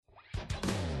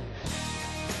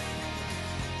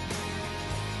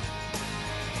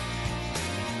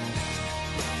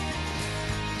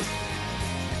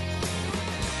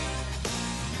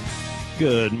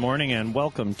Good morning and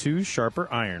welcome to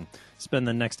Sharper Iron. Spend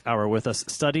the next hour with us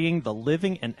studying the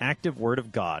living and active Word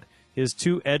of God, His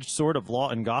two-edged sword of law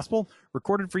and gospel,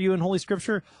 recorded for you in Holy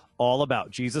Scripture, all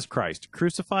about Jesus Christ,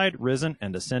 crucified, risen,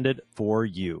 and ascended for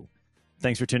you.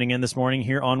 Thanks for tuning in this morning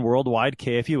here on Worldwide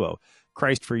KFUO.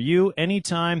 Christ for you,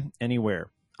 anytime, anywhere.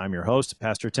 I'm your host,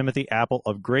 Pastor Timothy Apple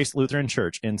of Grace Lutheran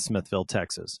Church in Smithville,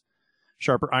 Texas.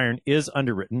 Sharper Iron is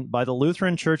underwritten by the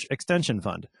Lutheran Church Extension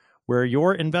Fund, where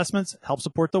your investments help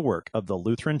support the work of the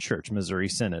Lutheran Church Missouri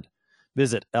Synod.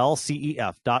 Visit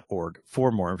lcef.org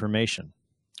for more information.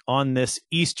 On this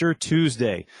Easter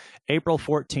Tuesday, April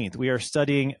 14th, we are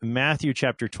studying Matthew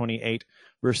chapter 28,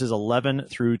 verses 11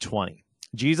 through 20.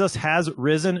 Jesus has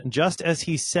risen just as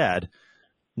he said.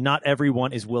 Not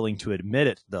everyone is willing to admit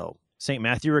it, though. St.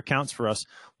 Matthew recounts for us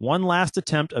one last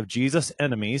attempt of Jesus'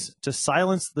 enemies to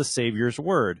silence the Savior's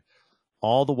word,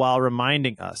 all the while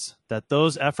reminding us that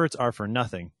those efforts are for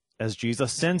nothing, as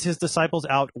Jesus sends his disciples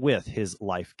out with his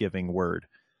life-giving word.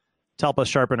 To help us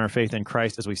sharpen our faith in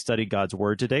Christ as we study God's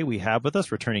word today, we have with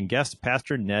us returning guest,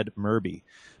 Pastor Ned Murby.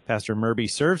 Pastor Murby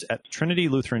serves at Trinity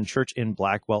Lutheran Church in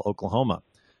Blackwell, Oklahoma.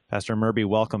 Pastor Murby,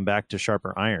 welcome back to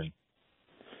Sharper Iron.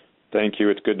 Thank you.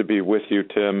 It's good to be with you,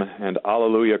 Tim. And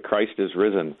alleluia, Christ is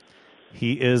risen.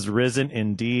 He is risen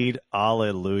indeed.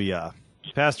 Alleluia.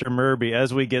 Pastor Murby,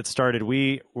 as we get started,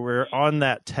 we're on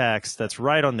that text that's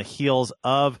right on the heels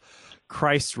of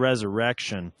Christ's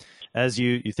resurrection. As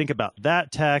you think about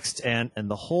that text and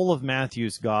the whole of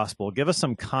Matthew's gospel, give us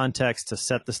some context to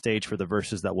set the stage for the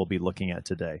verses that we'll be looking at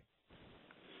today.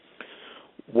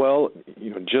 Well,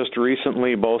 just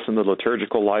recently, both in the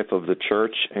liturgical life of the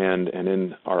church and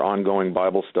in our ongoing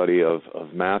Bible study of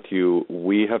Matthew,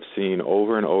 we have seen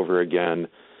over and over again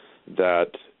that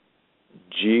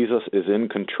Jesus is in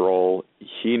control.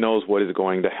 He knows what is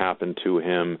going to happen to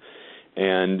him.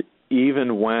 And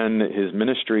even when his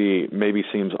ministry maybe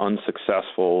seems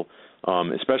unsuccessful,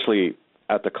 especially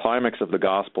at the climax of the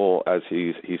gospel as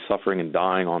he's suffering and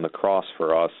dying on the cross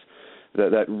for us,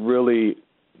 that really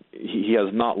he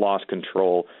has not lost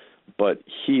control, but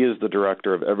he is the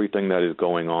director of everything that is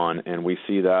going on. And we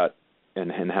see that and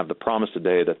have the promise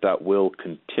today that will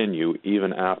continue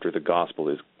even after the gospel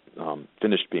is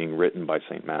finished being written by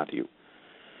St. Matthew.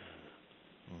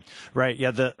 Right.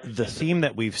 Yeah. The theme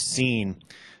that we've seen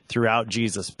throughout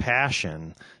Jesus'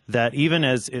 passion, that even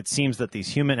as it seems that these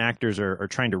human actors are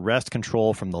trying to wrest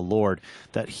control from the Lord,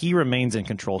 that he remains in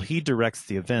control. He directs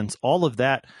the events. All of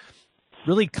that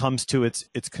really comes to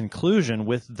its conclusion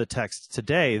with the text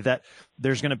today, that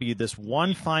there's going to be this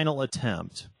one final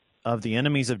attempt of the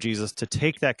enemies of Jesus to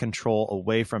take that control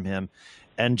away from him.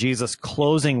 And Jesus'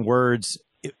 closing words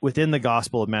within the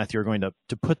Gospel of Matthew are going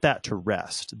to put that to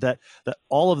rest, that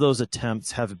all of those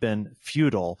attempts have been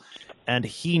futile, and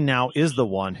he now is the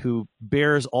one who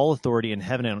bears all authority in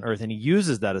heaven and on earth, and he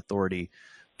uses that authority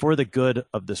for the good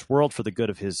of this world, for the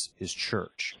good of his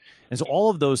church. And so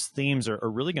all of those themes are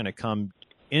really going to come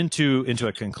into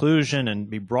a conclusion and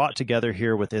be brought together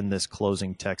here within this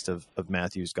closing text of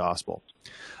Matthew's Gospel.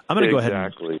 I'm going to go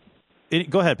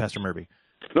ahead. Go ahead, Pastor Murby.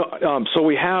 No, so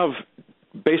we have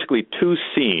basically two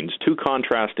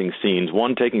contrasting scenes,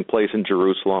 one taking place in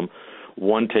Jerusalem,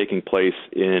 one taking place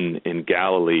in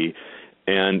Galilee.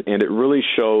 And it really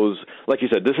shows, like you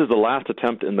said, this is the last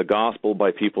attempt in the gospel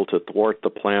by people to thwart the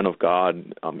plan of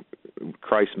God,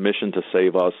 Christ's mission to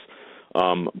save us.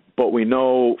 But we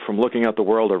know from looking at the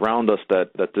world around us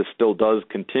that this still does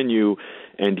continue,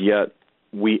 and yet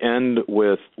we end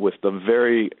with the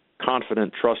very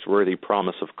confident, trustworthy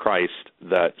promise of Christ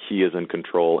that he is in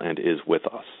control and is with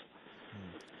us.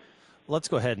 Let's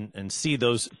go ahead and see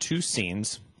those two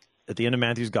scenes at the end of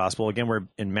Matthew's Gospel. Again, we're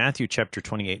in Matthew chapter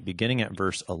 28, beginning at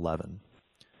verse 11.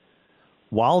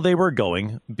 While they were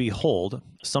going, behold,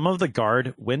 some of the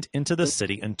guard went into the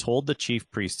city and told the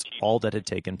chief priests all that had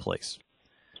taken place.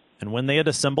 And when they had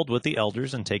assembled with the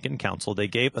elders and taken counsel, they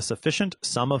gave a sufficient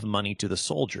sum of money to the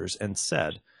soldiers and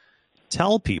said,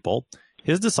 "Tell people,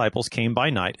 his disciples came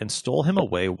by night and stole him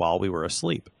away while we were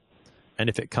asleep. And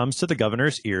if it comes to the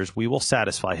governor's ears, we will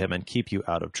satisfy him and keep you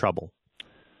out of trouble."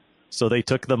 So they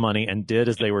took the money and did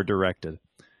as they were directed.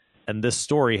 And this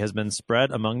story has been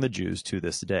spread among the Jews to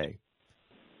this day.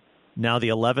 Now the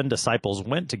 11 disciples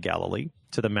went to Galilee,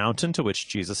 to the mountain to which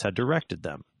Jesus had directed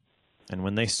them. And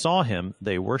when they saw him,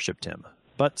 they worshipped him,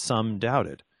 but some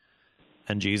doubted.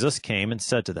 And Jesus came and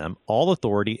said to them, "All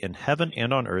authority in heaven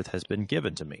and on earth has been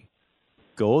given to me.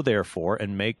 Go, therefore,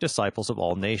 and make disciples of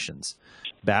all nations,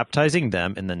 baptizing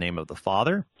them in the name of the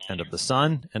Father, and of the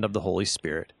Son, and of the Holy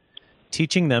Spirit,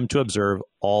 teaching them to observe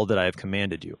all that I have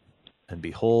commanded you. And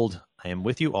behold, I am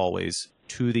with you always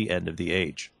to the end of the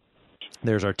age."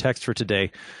 There's our text for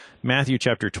today, Matthew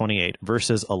chapter 28,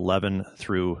 verses 11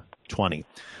 through 20.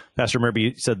 Pastor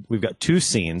Murby said we've got two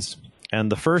scenes,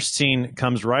 and the first scene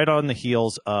comes right on the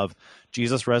heels of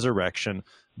Jesus' resurrection.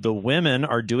 The women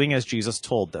are doing as Jesus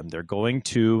told them. They're going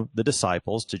to the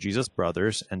disciples, to Jesus'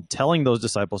 brothers, and telling those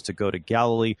disciples to go to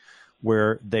Galilee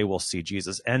where they will see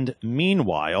Jesus. And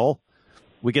meanwhile,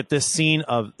 we get this scene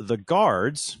of the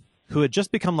guards who had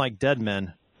just become like dead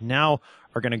men now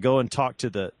are going to go and talk to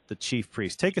the chief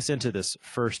priest. Take us into this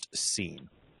first scene.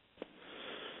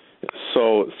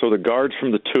 So the guards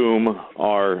from the tomb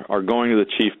are going to the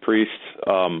chief priest.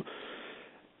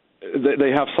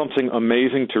 They have something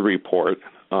amazing to report.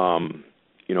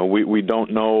 We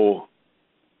don't know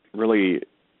really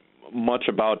much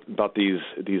about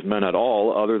these men at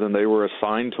all, other than they were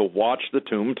assigned to watch the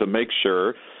tomb to make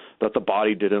sure that the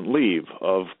body didn't leave.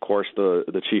 Of course,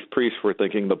 the chief priests were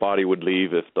thinking the body would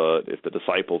leave if the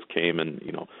disciples came and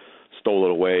stole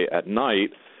it away at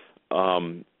night.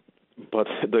 But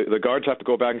the guards have to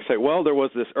go back and say, well, there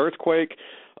was this earthquake,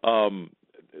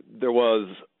 there was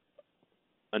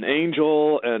an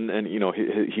angel, and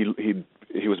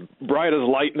he was bright as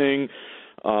lightning,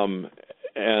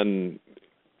 and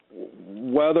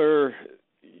whether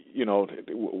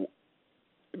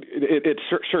it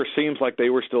sure seems like they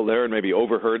were still there and maybe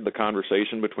overheard the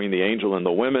conversation between the angel and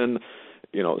the women,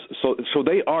 so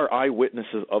they are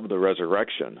eyewitnesses of the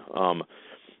resurrection.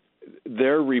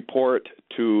 Their report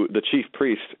to the chief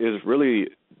priest is really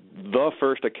the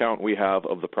first account we have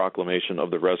of the proclamation of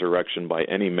the resurrection by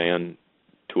any man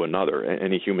to another,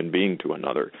 any human being to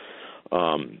another.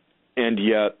 And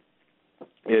yet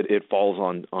it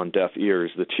falls on deaf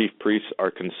ears. The chief priests are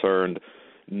concerned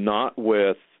not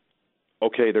with,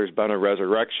 okay, there's been a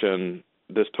resurrection,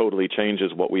 this totally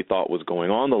changes what we thought was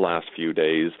going on the last few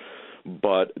days,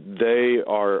 but they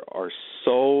are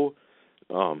so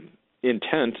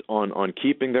intent on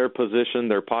keeping their position,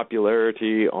 their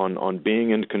popularity, on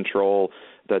being in control,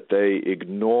 that they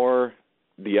ignore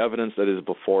the evidence that is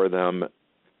before them,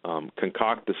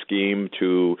 concoct the scheme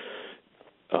to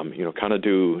kind of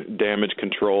do damage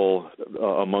control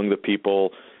among the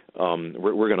people.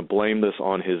 We're going to blame this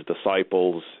on his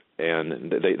disciples,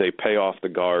 and they pay off the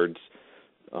guards,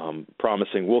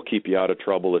 promising, we'll keep you out of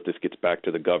trouble if this gets back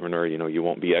to the governor. You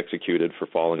won't be executed for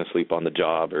falling asleep on the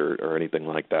job or anything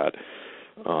like that.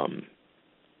 The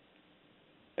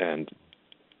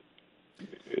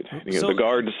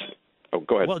guards. Oh,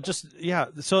 go ahead. Well,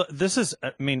 so this is,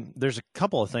 there's a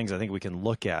couple of things I think we can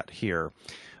look at here.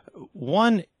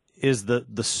 One is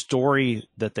the story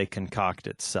that they concoct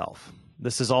itself.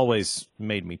 This has always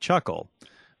made me chuckle,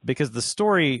 because the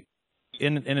story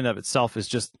in and of itself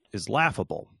is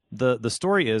laughable. The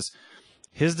story is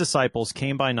his disciples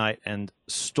came by night and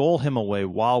stole him away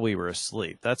while we were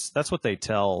asleep. That's what they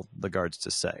tell the guards to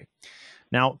say.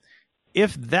 Now,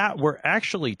 if that were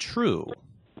actually true,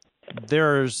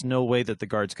 there's no way that the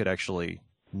guards could actually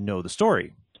know the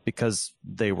story, because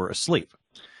they were asleep.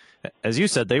 As you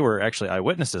said, they were actually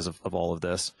eyewitnesses of all of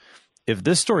this. If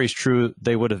this story is true,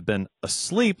 they would have been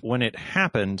asleep when it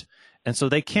happened, and so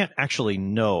they can't actually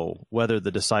know whether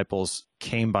the disciples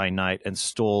came by night and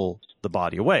stole the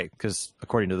body away, because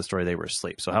according to the story, they were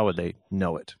asleep. So how would they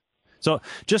know it? So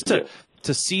just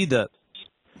to see the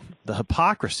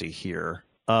hypocrisy here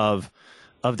of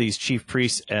these chief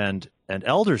priests and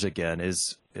elders again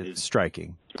is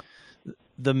striking.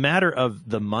 The matter of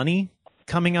the money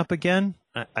coming up again,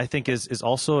 I think is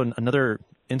also another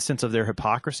instance of their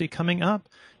hypocrisy coming up.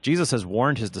 Jesus has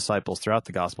warned his disciples throughout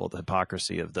the gospel of the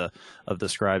hypocrisy of the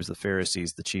scribes, the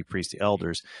Pharisees, the chief priests, the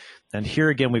elders. And here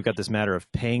again, we've got this matter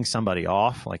of paying somebody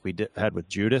off, like we had with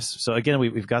Judas. So again,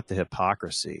 we've got the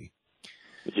hypocrisy.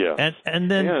 Yeah.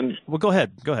 And then, well, go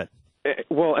ahead.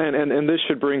 Well, and this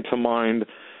should bring to mind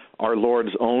our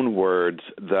Lord's own words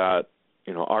that,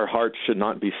 our hearts should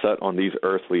not be set on these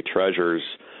earthly treasures.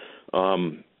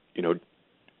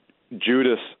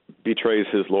 Judas betrays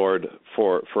his Lord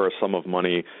for a sum of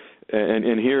money,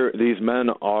 and here these men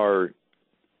are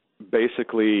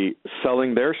basically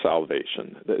selling their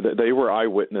salvation. They were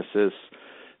eyewitnesses.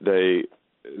 They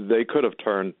could have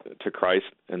turned to Christ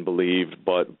and believed,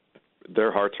 but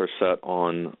their hearts are set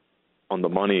on the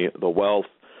money, the wealth,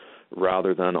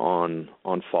 rather than on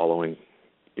following,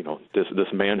 this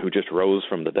man who just rose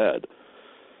from the dead.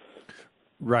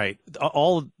 Right.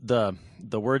 All the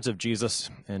words of Jesus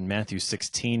in Matthew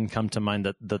 16 come to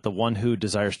mind, that the one who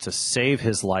desires to save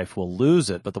his life will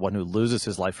lose it, but the one who loses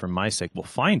his life for my sake will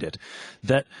find it.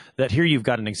 That here you've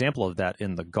got an example of that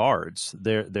in the guards.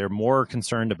 They're more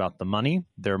concerned about the money.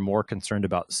 They're more concerned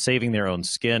about saving their own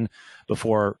skin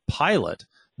before Pilate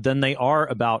than they are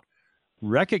about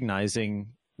recognizing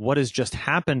what has just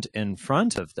happened in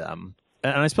front of them.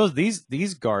 And I suppose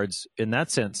these guards, in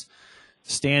that sense,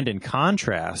 stand in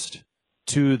contrast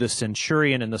to the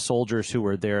centurion and the soldiers who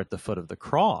were there at the foot of the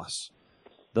cross.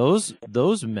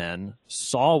 Those men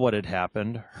saw what had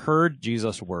happened, heard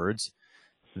Jesus' words.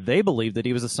 They believed that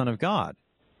he was the Son of God.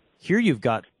 Here you've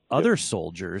got other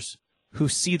soldiers who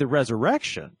see the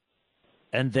resurrection,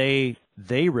 and they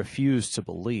refuse to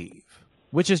believe,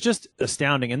 which is just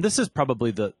astounding. And this is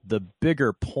probably the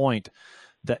bigger point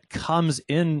that comes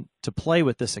into play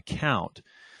with this account,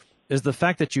 is the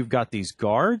fact that you've got these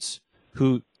guards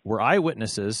who were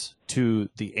eyewitnesses to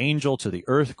the angel, to the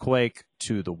earthquake,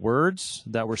 to the words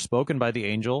that were spoken by the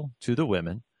angel to the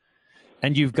women.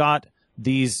 And you've got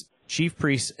these chief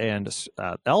priests and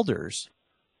elders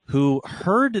who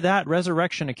heard that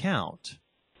resurrection account,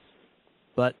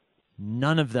 but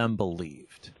none of them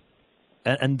believed.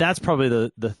 And that's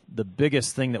probably the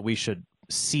biggest thing that we should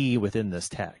see within this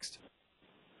text.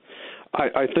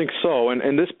 I think so.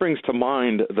 And this brings to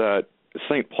mind that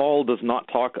St. Paul does not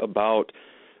talk about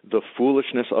the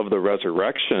foolishness of the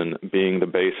resurrection being the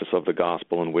basis of the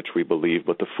gospel in which we believe,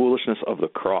 but the foolishness of the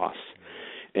cross.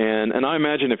 And I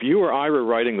imagine if you or I were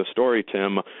writing the story,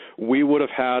 Tim, we would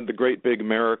have had the great big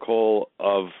miracle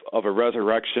of a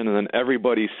resurrection, and then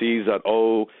everybody sees that,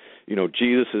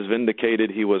 Jesus is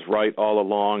vindicated, he was right all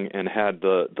along, and had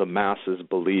the masses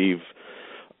believe.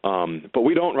 But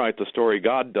we don't write the story,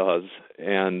 God does.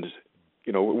 And,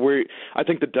 I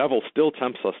think the devil still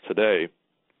tempts us today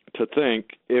to think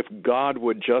if God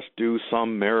would just do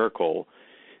some miracle,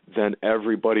 then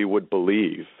everybody would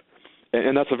believe.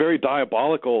 And that's a very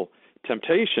diabolical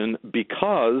temptation,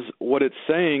 because what it's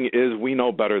saying is we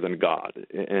know better than God,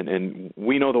 and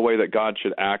we know the way that God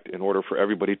should act in order for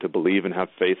everybody to believe and have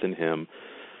faith in him.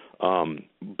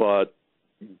 But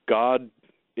God,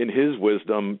 in his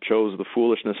wisdom, chose the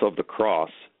foolishness of the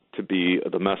cross to be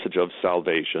the message of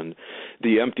salvation.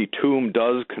 The empty tomb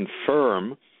does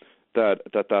confirm that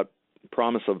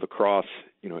promise of the cross,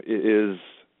 is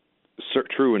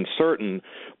true and certain,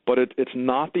 but it's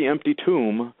not the empty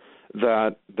tomb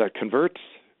that converts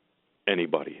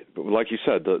anybody. Like you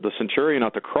said, the centurion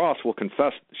at the cross will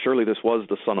confess, surely this was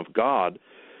the Son of God,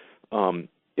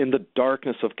 in the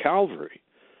darkness of Calvary.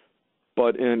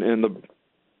 But in the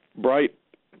bright,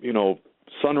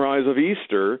 sunrise of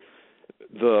Easter,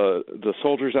 the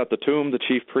soldiers at the tomb, the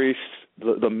chief priests,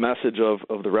 the message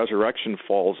of the resurrection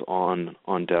falls on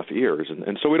deaf ears.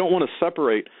 And so we don't want to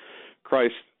separate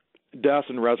Christ's death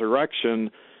and resurrection.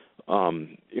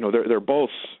 They're both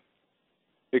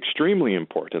extremely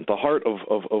important, the heart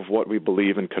of what we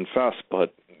believe and confess,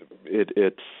 but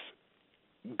it's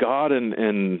God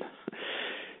and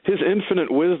his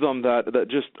infinite wisdom that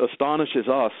just astonishes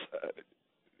us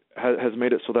has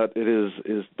made it so that it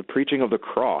is the preaching of the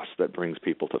cross that brings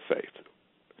people to faith.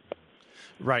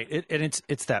 Right, and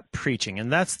it's that preaching,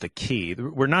 and that's the key.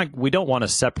 We don't want to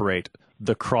separate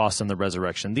the cross and the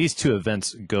resurrection. These two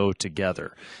events go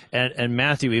together, and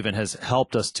Matthew even has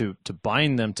helped us to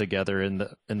bind them together in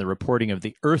the reporting of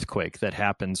the earthquake that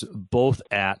happens both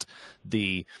at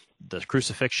the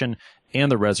crucifixion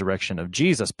and the resurrection of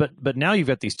Jesus. But now you've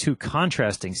got these two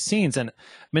contrasting scenes, and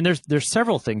I mean there's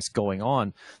several things going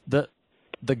on. The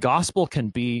gospel can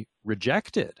be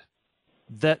rejected.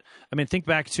 Think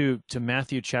back to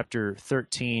Matthew chapter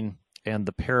 13 and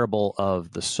the parable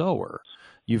of the sower.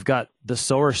 You've got the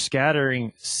sower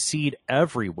scattering seed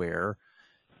everywhere,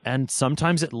 and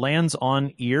sometimes it lands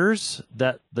on ears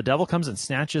that the devil comes and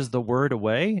snatches the word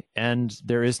away, and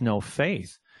there is no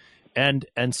faith. And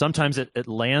sometimes it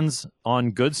lands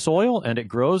on good soil, and it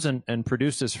grows and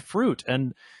produces fruit.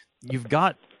 And you've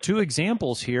got two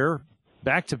examples here,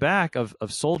 back to back, of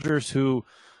soldiers who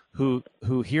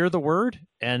hear the word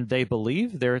and they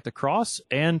believe. They're at the cross,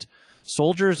 and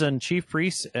soldiers and chief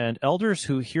priests and elders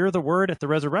who hear the word at the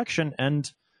resurrection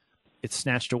and it's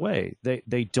snatched away.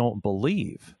 They don't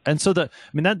believe. And so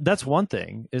that's one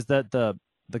thing, is that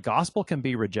the gospel can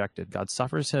be rejected. God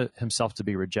suffers himself to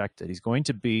be rejected. He's going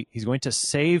to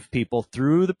save people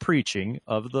through the preaching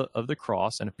of the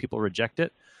cross, and if people reject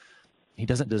it, he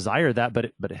doesn't desire that, but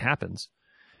it happens.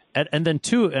 And then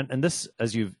two, and this,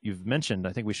 as you've mentioned,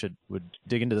 I think would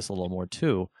dig into this a little more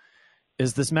too,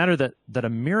 is this matter that a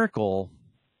miracle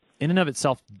in and of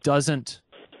itself doesn't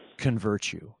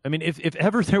convert you. I mean, if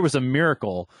ever there was a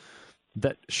miracle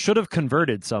that should have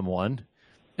converted someone,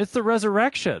 it's the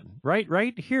resurrection,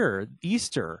 right here,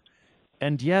 Easter.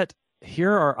 And yet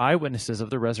here are eyewitnesses of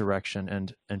the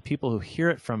resurrection and people who hear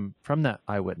it from that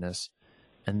eyewitness,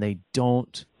 and they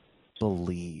don't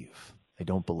believe. They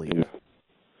don't believe.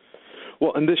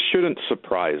 Well, and this shouldn't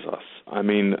surprise us. I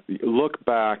mean, look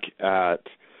back at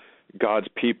God's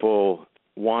people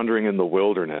wandering in the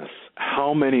wilderness.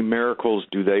 How many miracles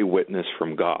do they witness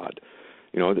from God?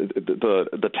 You know,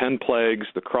 the 10 plagues,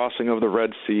 the crossing of the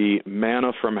Red Sea,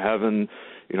 manna from heaven,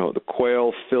 you know, the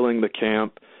quail filling the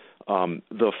camp,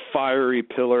 the fiery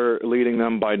pillar leading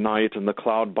them by night and the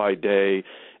cloud by day.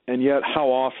 And yet, how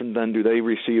often then do they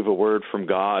receive a word from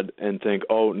God and think,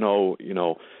 oh, no, you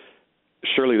know,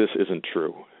 surely this isn't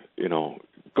true. You know,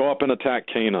 go up and attack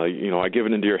Cana, you know, I give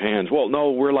it into your hands. Well,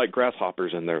 no, we're like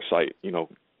grasshoppers in their sight. You know,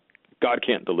 God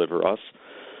can't deliver us.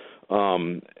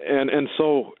 And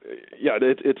so, yeah,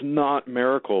 it's not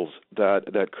miracles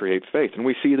that create faith. And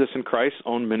we see this in Christ's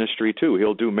own ministry, too.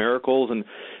 He'll do miracles,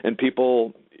 and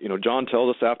people, you know, John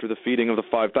tells us after the feeding of the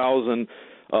 5,000,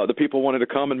 the people wanted to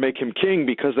come and make him king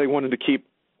because they wanted to keep,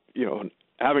 you know,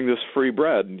 having this free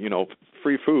bread, you know,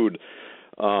 free food.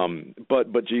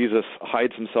 But Jesus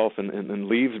hides himself and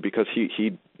leaves because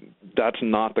he that's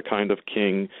not the kind of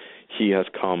king he has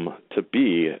come to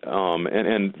be.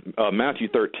 And Matthew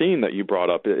 13 that you brought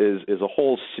up is a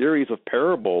whole series of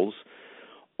parables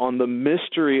on the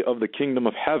mystery of the kingdom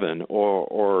of heaven,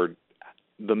 or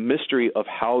the mystery of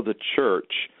how the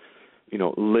church, you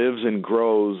know, lives and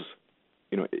grows,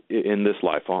 you know, in this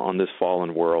life, on this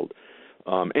fallen world.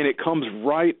 And it comes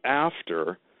right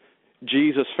after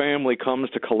Jesus' family comes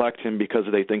to collect him because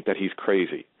they think that he's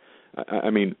crazy.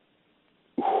 I mean,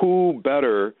 who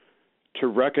better to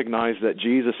recognize that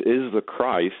Jesus is the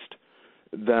Christ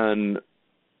than,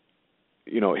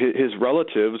 you know, his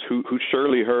relatives who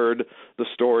surely heard the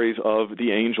stories of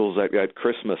the angels at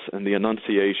Christmas and the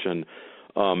Annunciation,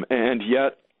 and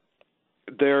yet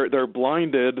they're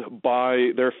blinded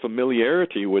by their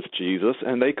familiarity with Jesus,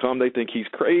 and they think he's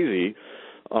crazy.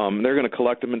 They're going to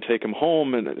collect him and take him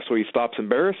home, and so he stops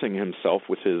embarrassing himself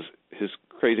with his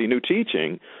crazy new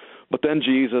teaching. But then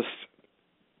Jesus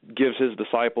gives his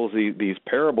disciples these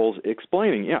parables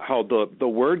explaining, how the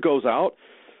word goes out.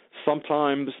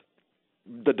 Sometimes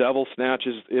the devil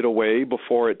snatches it away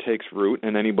before it takes root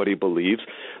and anybody believes.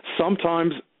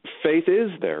 Sometimes faith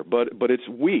is there, but it's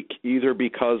weak, either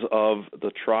because of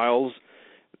the trials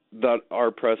that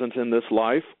are present in this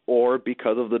life, or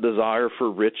because of the desire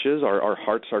for riches. Our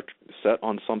hearts are set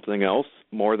on something else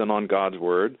more than on God's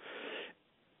word.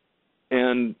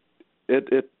 And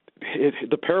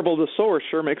the parable of the sower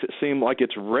sure makes it seem like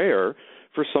it's rare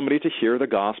for somebody to hear the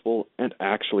gospel and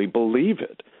actually believe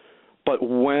it. But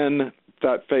when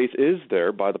that faith is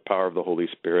there by the power of the Holy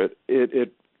Spirit,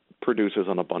 it produces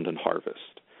an abundant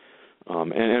harvest.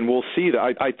 And we'll see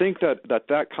that. I think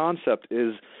that concept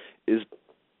is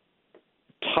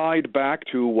tied back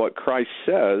to what Christ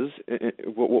says,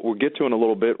 what we'll get to in a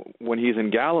little bit when he's in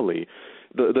Galilee.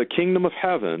 The kingdom of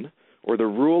heaven, or the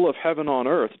rule of heaven on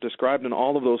earth, described in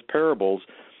all of those parables,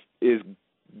 is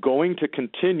going to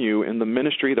continue in the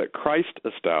ministry that Christ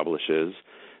establishes,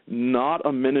 not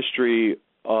a ministry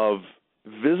of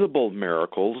visible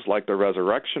miracles like the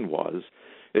resurrection was.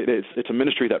 It's a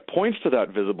ministry that points to that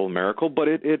visible miracle, but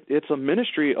it's a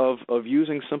ministry of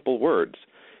using simple words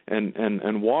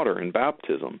and water and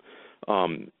baptism.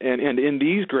 And in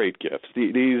these great gifts,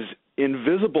 these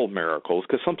invisible miracles,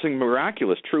 because something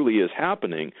miraculous truly is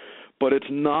happening, but it's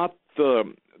not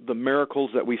the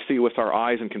miracles that we see with our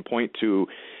eyes and can point to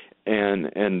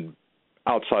and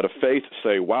outside of faith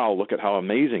say, wow, look at how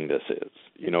amazing this is.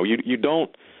 You know, you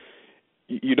don't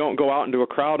go out into a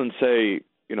crowd and say,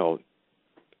 you know,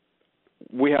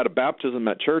 we had a baptism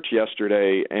at church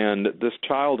yesterday and this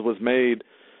child was made,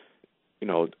 you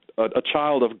know, a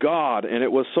child of God, and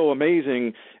it was so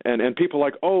amazing, and people are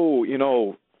like, oh, you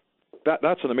know,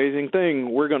 that's an amazing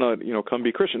thing. We're gonna, you know, come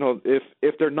be Christian. No,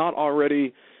 if they're not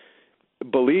already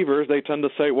believers, they tend to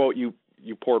say, well, you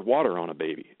poured water on a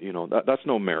baby. You know, that's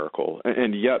no miracle.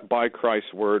 And yet by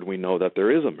Christ's word, we know that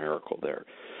there is a miracle there.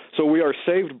 So we are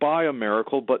saved by a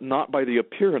miracle, but not by the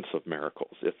appearance of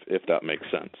miracles, if that makes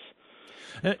sense.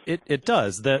 It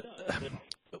does. That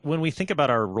when we think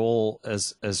about our role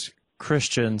as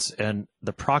Christians and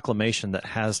the proclamation that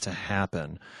has to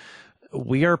happen,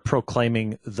 we are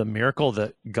proclaiming the miracle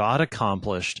that God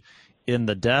accomplished in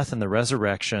the death and the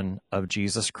resurrection of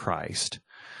Jesus Christ.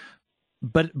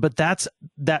 But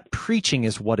that preaching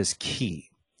is what is key.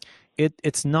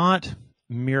 It's not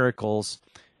miracles.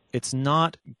 It's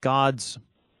not God's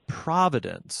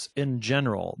providence in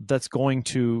general that's going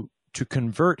to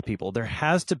convert people. There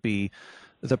has to be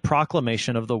the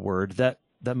proclamation of the word that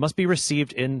must be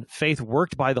received in faith,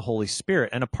 worked by the Holy Spirit.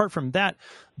 And apart from that,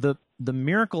 the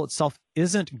miracle itself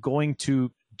isn't going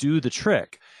to do the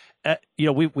trick. You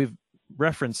know, we've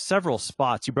referenced several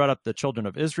spots. You brought up the children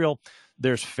of Israel.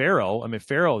 There's Pharaoh. I mean,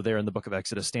 Pharaoh there in the book of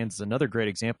Exodus stands as another great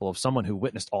example of someone who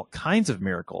witnessed all kinds of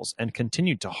miracles and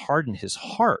continued to harden his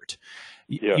heart.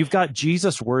 Yes. You've got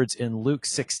Jesus' words in Luke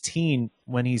 16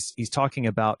 when he's talking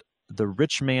about the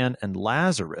rich man and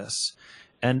Lazarus.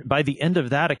 And by the end of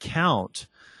that account,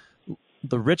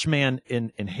 the rich man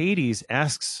in Hades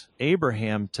asks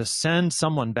Abraham to send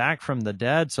someone back from the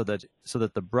dead so that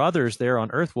the brothers there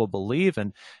on earth will believe.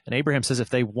 And Abraham says,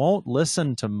 if they won't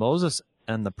listen to Moses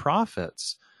and the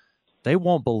prophets, they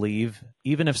won't believe,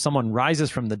 even if someone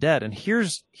rises from the dead. And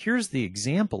here's the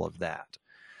example of that.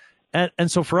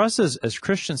 And so for us as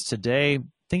Christians today,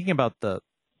 thinking about the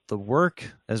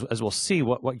work, as we'll see,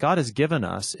 what God has given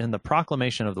us in the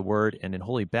proclamation of the word and in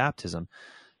holy baptism,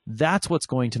 that's what's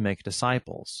going to make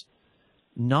disciples,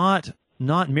 not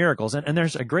miracles. And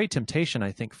there's a great temptation,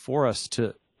 I think, for us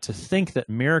to think that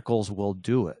miracles will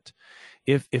do it.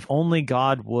 If only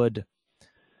God would.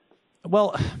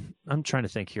 Well, I'm trying to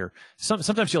think here.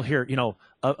 Sometimes you'll hear,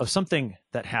 of something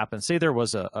that happens. Say there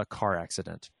was a car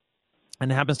accident,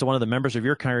 and it happens to one of the members of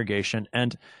your congregation,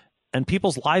 and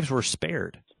people's lives were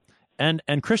spared.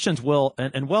 And Christians will,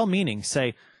 and well-meaning,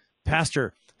 say,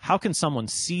 Pastor, how can someone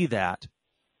see that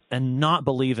and not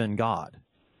believe in God?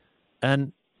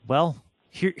 And, well,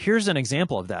 here's an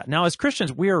example of that. Now, as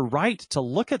Christians, we are right to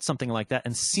look at something like that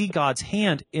and see God's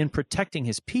hand in protecting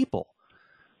his people.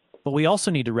 But we also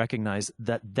need to recognize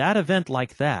that event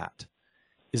like that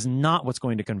is not what's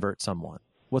going to convert someone.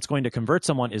 What's going to convert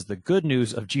someone is the good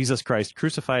news of Jesus Christ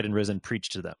crucified and risen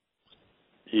preached to them.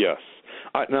 Yes.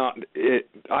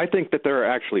 I think that there are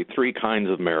actually three kinds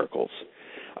of miracles.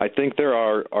 I think there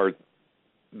are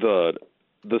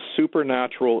the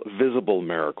supernatural, visible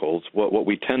miracles, what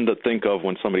we tend to think of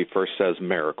when somebody first says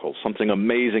miracles. Something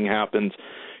amazing happens.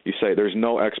 You say there's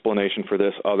no explanation for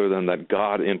this other than that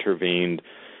God intervened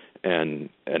and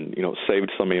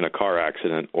saved somebody in a car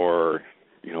accident, or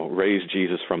raised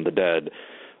Jesus from the dead,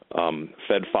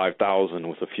 fed 5,000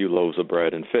 with a few loaves of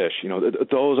bread and fish.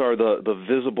 Those are the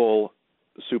visible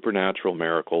supernatural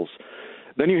miracles.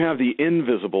 Then you have the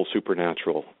invisible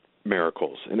supernatural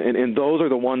miracles, and those are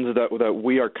the ones that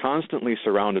we are constantly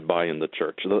surrounded by in the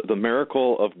church. The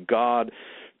miracle of God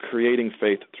creating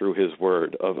faith through his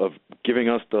word, of giving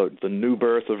us the new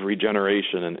birth of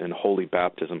regeneration and holy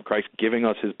baptism, Christ giving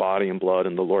us his body and blood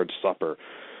in the Lord's Supper.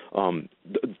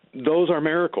 Those are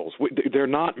miracles. They're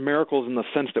not miracles in the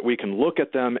sense that we can look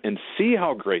at them and see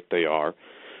how great they are,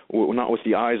 not with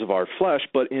the eyes of our flesh,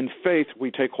 but in faith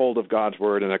we take hold of God's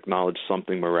word and acknowledge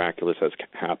something miraculous has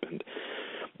happened.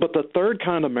 But the third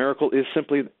kind of miracle is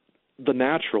simply the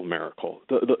natural miracle,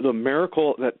 the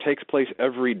miracle that takes place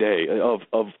every day of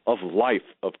life,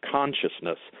 of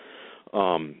consciousness.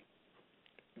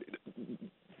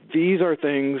 These are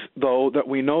things, though, that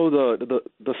we know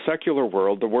the secular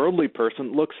world, the worldly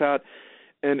person, looks at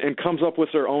and comes up with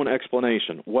their own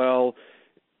explanation. Well,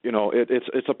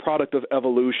 it's a product of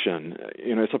evolution.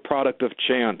 It's a product of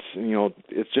chance.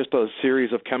 It's just a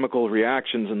series of chemical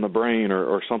reactions in the brain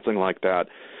or something like that.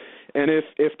 And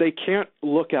if they can't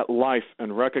look at life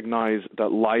and recognize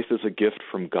that life is a gift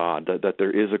from God, that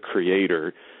there is a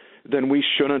creator, then we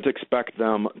shouldn't expect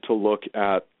them to look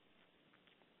at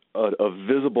a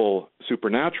visible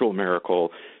supernatural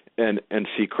miracle and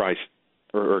see Christ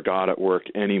or God at work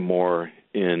anymore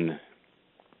in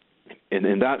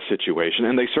that situation.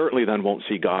 And they certainly then won't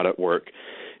see God at work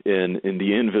in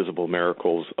the invisible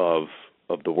miracles of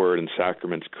the word and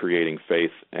sacraments creating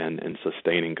faith and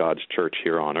sustaining God's church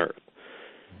here on earth.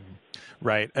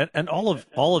 Right. And all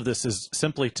of this is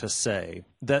simply to say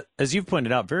that, as you've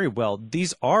pointed out very well,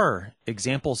 these are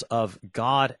examples of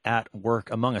God at work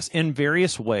among us in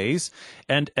various ways.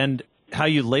 And how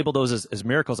you label those as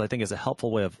miracles, I think, is a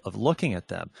helpful way of looking at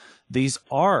them. These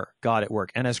are God at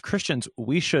work. And as Christians,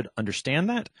 we should understand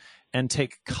that and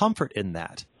take comfort in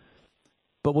that.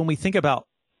 But when we think about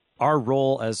our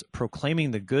role as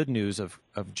proclaiming the good news of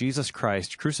Jesus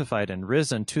Christ crucified and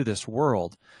risen to this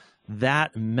world,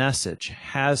 that message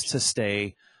has to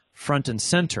stay front and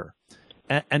center.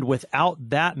 And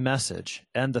without that message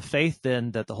and the faith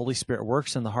then that the Holy Spirit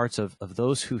works in the hearts of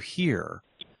those who hear,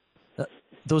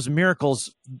 those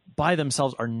miracles by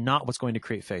themselves are not what's going to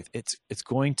create faith. It's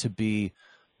going to be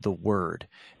the word.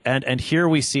 And here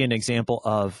we see an example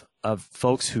of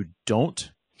folks who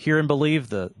don't hear and believe.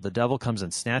 The devil comes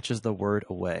and snatches the word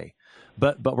away.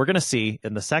 But we're going to see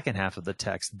in the second half of the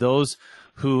text those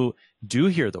who do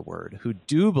hear the word, who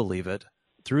do believe it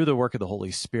through the work of the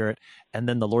Holy Spirit, and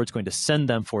then the Lord's going to send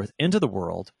them forth into the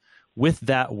world with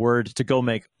that word to go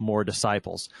make more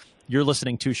disciples. You're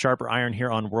listening to Sharper Iron here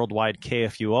on Worldwide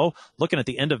KFUO. Looking at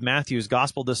the end of Matthew's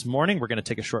Gospel this morning. We're going to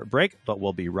take a short break, but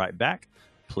we'll be right back.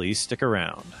 Please stick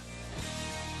around.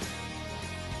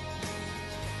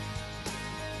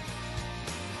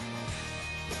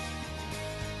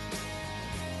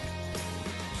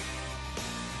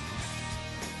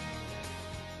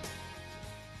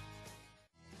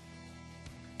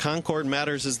 Concord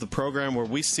Matters is the program where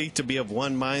we seek to be of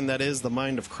one mind, that is, the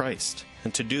mind of Christ.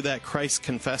 And to do that,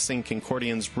 Christ-confessing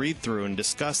Concordians read through and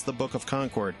discuss the Book of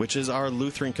Concord, which is our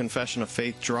Lutheran confession of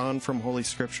faith drawn from Holy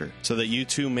Scripture, so that you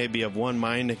too may be of one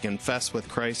mind and confess with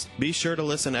Christ. Be sure to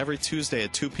listen every Tuesday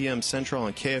at 2 p.m. Central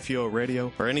on KFUO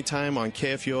Radio, or anytime on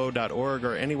KFUO.org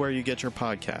or anywhere you get your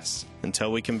podcasts.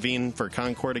 Until we convene for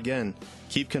Concord again,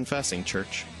 keep confessing,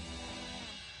 church.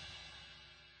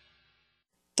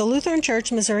 The Lutheran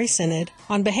Church Missouri Synod,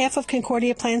 on behalf of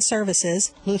Concordia Plan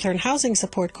Services, Lutheran Housing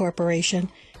Support Corporation,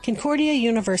 Concordia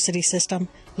University System,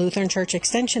 Lutheran Church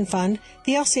Extension Fund,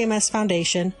 the LCMS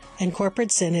Foundation, and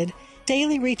Corporate Synod,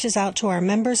 daily reaches out to our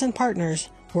members and partners,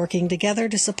 working together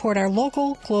to support our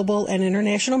local, global, and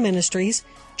international ministries,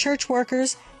 church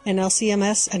workers, and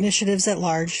LCMS initiatives at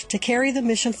large to carry the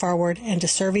mission forward and to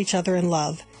serve each other in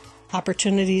love.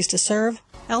 Opportunities to serve,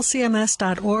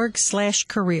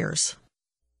 lcms.org/careers.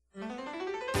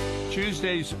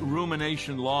 Tuesday's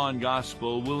Rumination Law and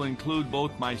Gospel will include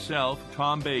both myself,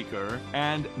 Tom Baker,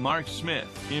 and Mark Smith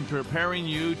in preparing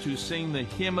you to sing the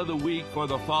Hymn of the Week for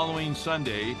the following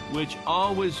Sunday, which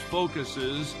always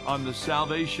focuses on the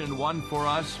salvation won for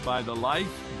us by the life,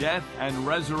 death, and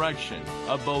resurrection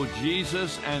of both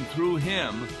Jesus, and through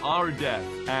Him, our death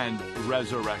and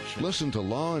resurrection. Listen to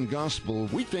Law and Gospel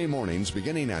weekday mornings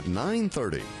beginning at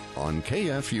 9:30 on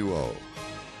KFUO.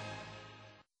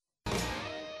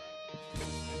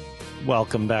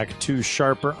 Welcome back to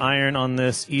Sharper Iron on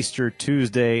this Easter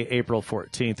Tuesday, April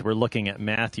 14th. We're looking at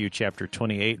Matthew chapter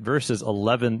 28, verses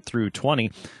 11 through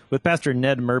 20, with Pastor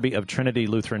Ned Murby of Trinity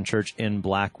Lutheran Church in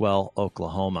Blackwell,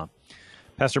 Oklahoma.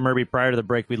 Pastor Murby, prior to the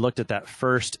break, we looked at that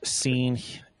first scene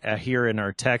here in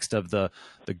our text of the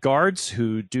guards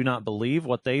who do not believe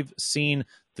what they've seen,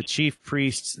 the chief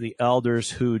priests, the elders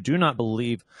who do not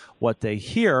believe what they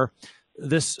hear.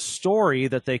 This story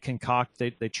that they concoct,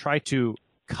 they try to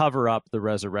cover up the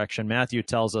resurrection. Matthew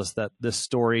tells us that this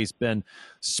story's been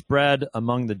spread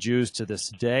among the Jews to this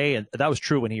day, and that was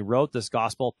true when he wrote this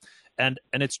gospel, and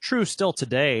it's true still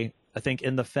today, I think,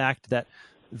 in the fact that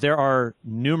there are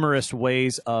numerous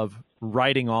ways of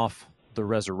writing off the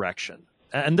resurrection.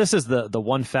 And this is the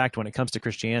one fact when it comes to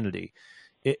Christianity.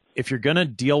 If you're going to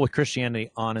deal with Christianity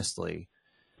honestly,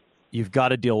 you've got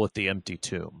to deal with the empty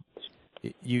tomb.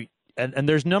 And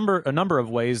there's a number of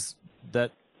ways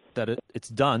that it's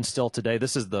done still today.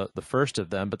 This is the first of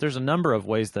them, but there's a number of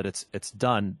ways that it's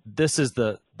done. This is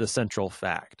the central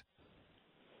fact.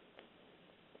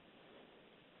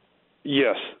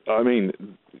 Yes, I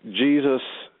mean, Jesus'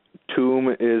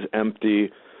 tomb is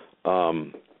empty.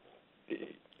 A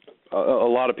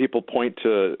lot of people point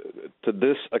to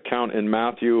this account in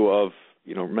Matthew of,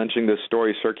 mentioning this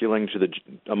story circulating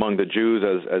among the Jews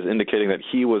as indicating that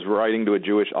he was writing to a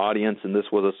Jewish audience, and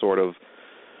this was a sort of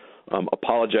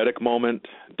apologetic moment,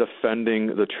 defending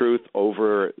the truth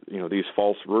over these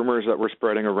false rumors that were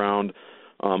spreading around.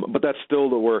 But that's still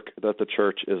the work that the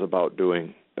church is about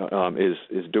doing,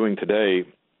 is doing today,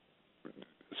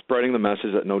 spreading the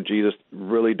message that no, Jesus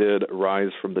really did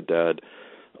rise from the dead,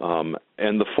 and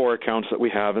the four accounts that we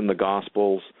have in the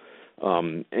Gospels,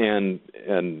 and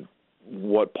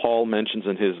what Paul mentions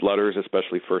in his letters,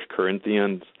 especially 1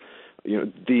 Corinthians.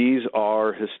 These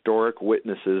are historic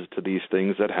witnesses to these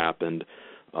things that happened.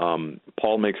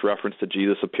 Paul makes reference to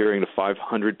Jesus appearing to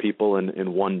 500 people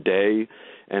in one day,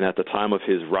 and at the time of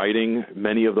his writing,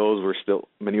 many of those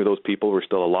people were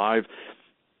still alive.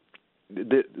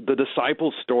 The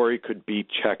disciples' story could be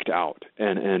checked out,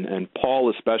 and Paul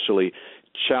especially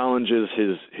challenges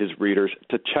his readers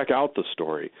to check out the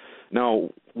story.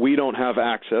 Now, we don't have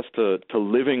access to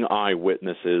living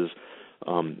eyewitnesses,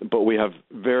 but we have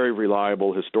very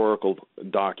reliable historical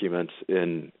documents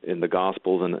in the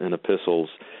Gospels and epistles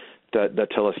that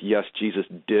tell us, yes, Jesus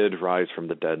did rise from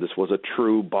the dead. This was a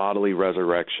true bodily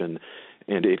resurrection,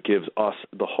 and it gives us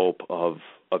the hope of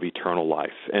eternal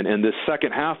life. And this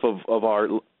second half of our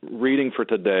reading for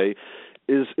today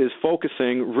is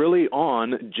focusing really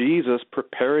on Jesus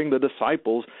preparing the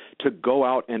disciples to go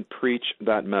out and preach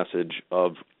that message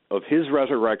of his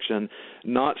resurrection,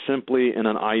 not simply in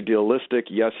an idealistic,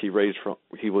 yes, he was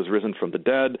risen from the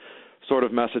dead sort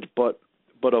of message, but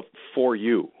for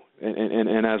you.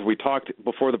 And as we talked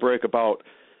before the break about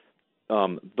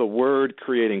the word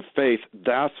creating faith,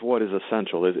 that's what is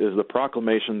essential, is the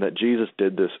proclamation that Jesus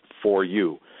did this for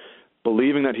you.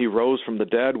 Believing that he rose from the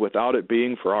dead without it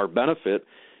being for our benefit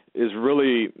is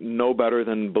really no better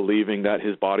than believing that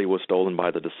his body was stolen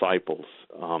by the disciples.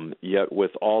 Yet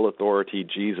with all authority,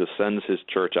 Jesus sends his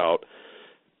church out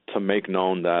to make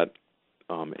known that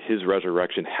his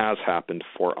resurrection has happened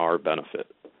for our benefit.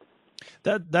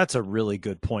 That's a really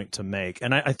good point to make.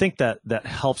 And I think that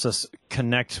helps us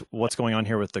connect what's going on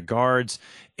here with the guards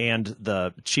and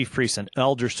the chief priests and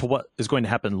elders to what is going to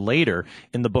happen later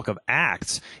in the book of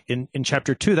Acts. In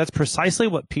chapter 2, that's precisely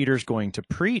what Peter's going to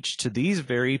preach to these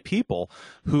very people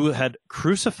who had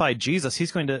crucified Jesus.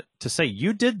 He's going to say,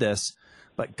 you did this,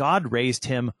 but God raised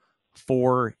him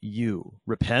for you.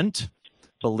 Repent,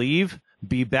 believe,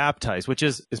 be baptized, which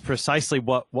is precisely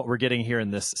what we're getting here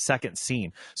in this second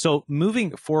scene. So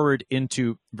moving forward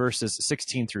into verses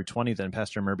 16 through 20 then,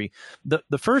 Pastor Murby,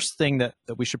 the first thing that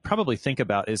we should probably think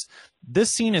about is this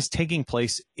scene is taking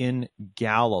place in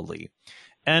Galilee.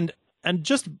 And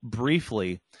just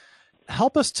briefly,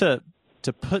 help us to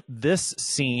put this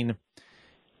scene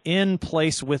in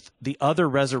place with the other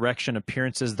resurrection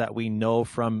appearances that we know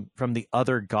from the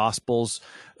other gospels.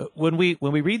 When we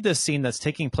read this scene that's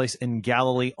taking place in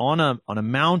Galilee on a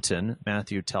mountain,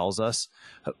 Matthew tells us,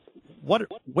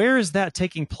 where is that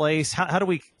taking place? How do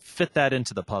we fit that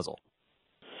into the puzzle?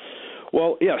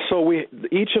 Well, yeah, so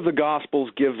each of the gospels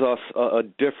gives us a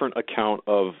different account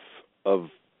of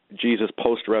Jesus'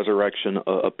 post-resurrection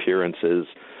appearances.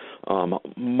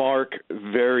 Mark,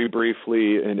 very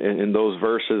briefly, in those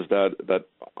verses that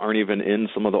aren't even in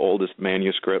some of the oldest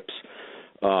manuscripts.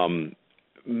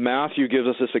 Matthew gives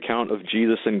us this account of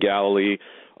Jesus in Galilee.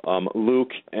 Luke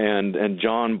and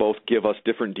John both give us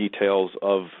different details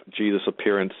of Jesus'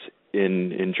 appearance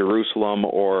in Jerusalem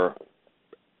or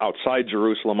outside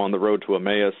Jerusalem on the road to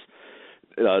Emmaus.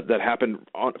 That happened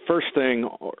first thing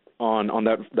on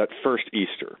that first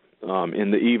Easter. In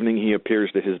the evening, he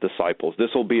appears to his disciples. This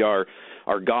will be our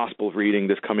gospel reading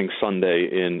this coming Sunday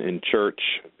in church.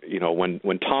 You know,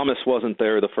 when Thomas wasn't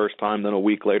there the first time, then a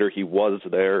week later he was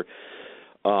there.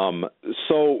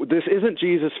 So this isn't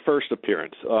Jesus' first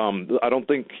appearance. I don't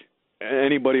think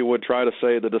anybody would try to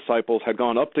say the disciples had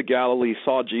gone up to Galilee,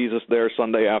 saw Jesus there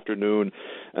Sunday afternoon,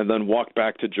 and then walked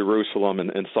back to Jerusalem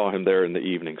and saw him there in the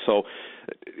evening. So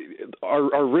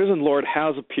our risen Lord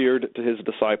has appeared to his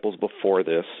disciples before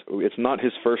this. It's not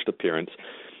his first appearance.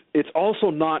 It's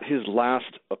also not his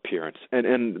last appearance.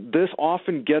 And this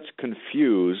often gets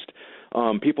confused.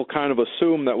 People kind of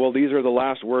assume that, well, these are the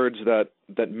last words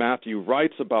that Matthew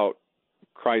writes about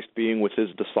Christ being with his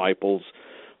disciples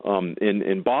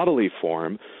in bodily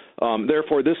form.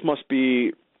 Therefore, this must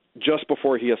be just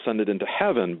before he ascended into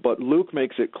heaven. But Luke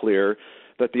makes it clear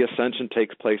that the ascension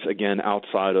takes place again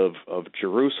outside of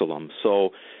Jerusalem. So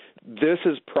this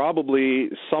is probably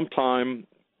sometime,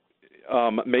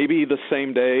 maybe the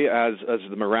same day as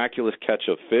the miraculous catch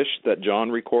of fish that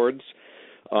John records,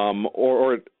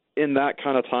 or in that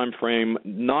kind of time frame,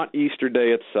 not Easter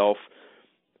Day itself,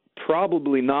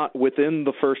 probably not within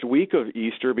the first week of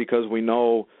Easter, because we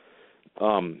know,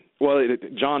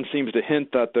 John seems to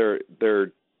hint that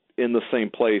they're in the same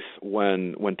place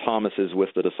when Thomas is with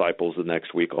the disciples the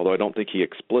next week, although I don't think he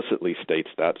explicitly states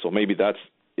that. So maybe that's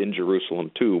in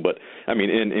Jerusalem too, but I mean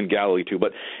in Galilee too.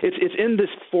 But it's in this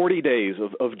 40 days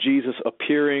of Jesus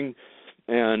appearing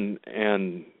and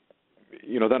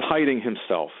you know, then hiding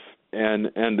himself.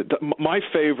 And my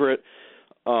favorite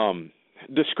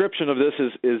description of this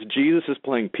is Jesus is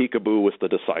playing peekaboo with the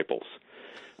disciples.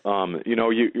 You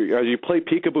know, as you play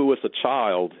peekaboo with a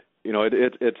child, you know,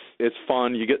 it's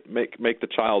fun. You make the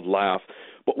child laugh.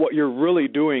 But what you're really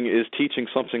doing is teaching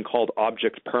something called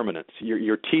object permanence.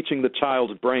 You're teaching the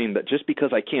child's brain that just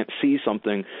because I can't see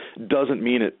something doesn't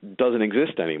mean it doesn't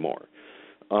exist anymore.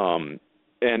 And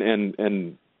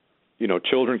you know,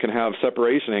 children can have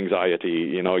separation anxiety.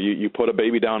 You know, you put a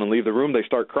baby down and leave the room, they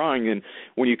start crying, and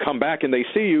when you come back and they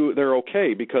see you, they're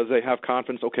okay because they have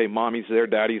confidence. Okay, mommy's there,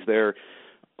 daddy's there.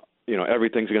 You know,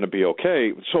 everything's going to be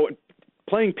okay. So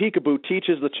playing peekaboo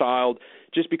teaches the child,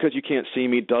 just because you can't see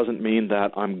me doesn't mean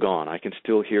that I'm gone. I can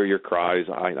still hear your cries.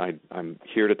 I'm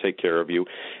here to take care of you.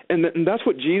 And that's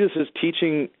what Jesus is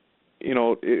teaching. You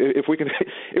know, if we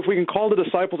can call the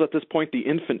disciples at this point the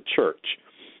infant church,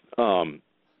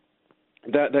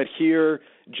 that here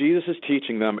Jesus is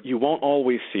teaching them, you won't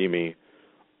always see me,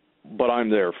 but I'm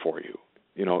there for you.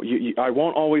 You know, I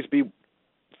won't always be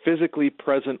physically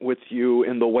present with you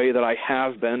in the way that I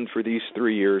have been for these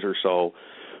 3 years or so,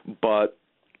 but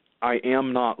I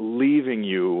am not leaving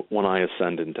you when I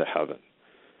ascend into heaven.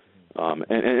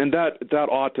 And that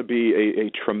ought to be a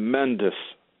tremendous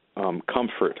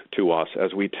comfort to us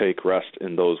as we take rest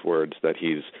in those words that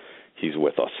He's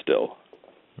with us still.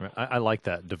 I like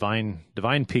that divine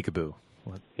peekaboo.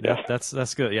 Yeah.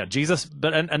 That's good. Yeah, Jesus.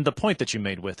 But and the point that you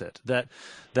made with it, that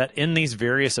in these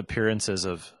various appearances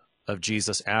of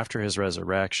Jesus after his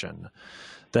resurrection,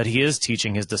 that he is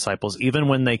teaching his disciples, even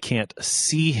when they can't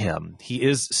see him, he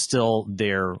is still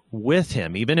there with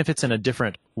him, even if it's in a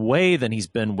different way than he's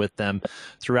been with them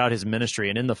throughout his ministry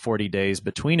and in the 40 days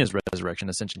between his resurrection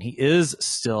and ascension. He is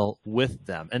still with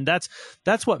them. And that's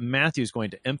what Matthew's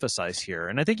going to emphasize here.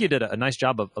 And I think you did a nice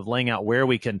job of laying out where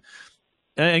we can.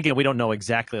 And again, we don't know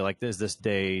exactly, like, is this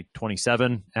day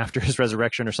 27 after his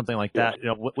resurrection or something like that?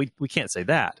 Yeah. We can't say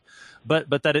that, but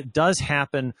that it does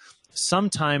happen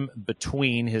sometime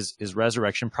between his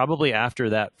resurrection, probably after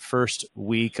that first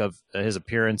week of his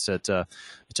appearance to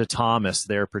Thomas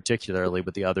there, particularly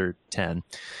with the other 10.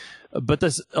 But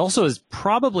this also is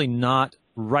probably not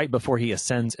right before he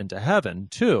ascends into heaven,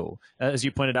 too. As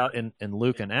you pointed out in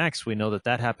Luke and Acts, we know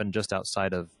that happened just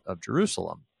outside of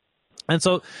Jerusalem. And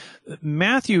so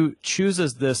Matthew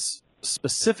chooses this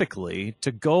specifically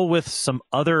to go with some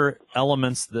other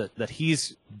elements that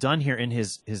he's done here in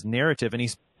his narrative, and he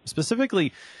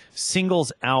specifically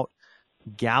singles out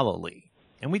Galilee.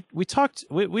 And we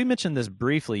mentioned this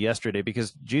briefly yesterday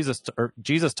because Jesus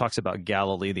talks about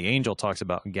Galilee, the angel talks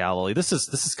about Galilee. This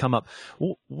has come up.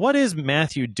 What is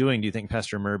Matthew doing, do you think,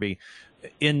 Pastor Murby,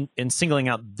 in singling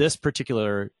out this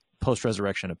particular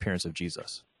post-resurrection appearance of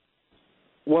Jesus?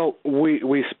 Well,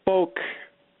 we spoke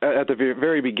at the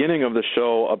very beginning of the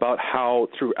show about how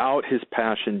throughout his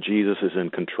passion Jesus is in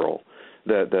control.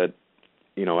 That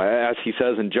you know, as he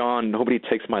says in John, nobody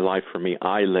takes my life from me.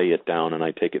 I lay it down and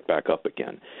I take it back up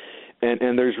again.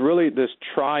 And there's really this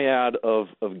triad of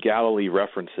Galilee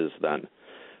references then.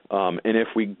 And if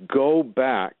we go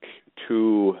back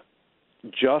to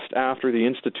just after the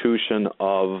institution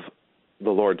of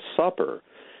the Lord's Supper,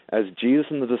 as Jesus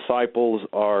and the disciples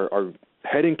are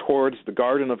heading towards the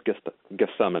Garden of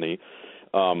Gethsemane,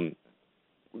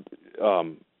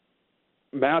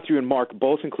 Matthew and Mark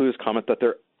both include this comment that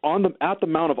they're at the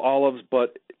Mount of Olives,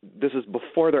 but this is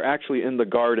before they're actually in the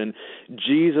garden.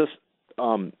 Jesus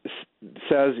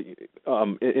says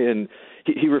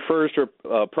he refers to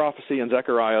a prophecy in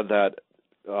Zechariah that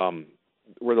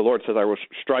where the Lord says, "I will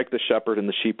strike the shepherd and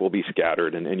the sheep will be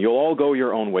scattered, and you'll all go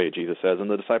your own way," Jesus says. And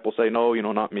the disciples say, "No,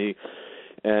 not me."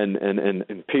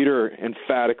 And Peter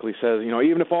emphatically says,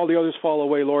 "Even if all the others fall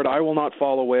away, Lord, I will not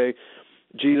fall away."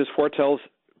 Jesus foretells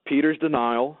Peter's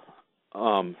denial.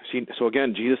 So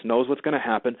again, Jesus knows what's going to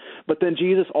happen. But then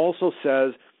Jesus also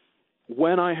says,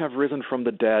 "When I have risen from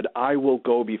the dead, I will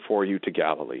go before you to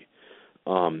Galilee."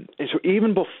 And so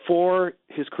even before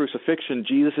his crucifixion,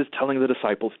 Jesus is telling the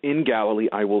disciples, "In Galilee,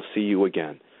 I will see you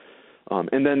again."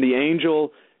 And then the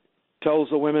angel tells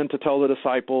the women to tell the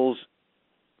disciples,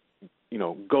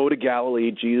 go to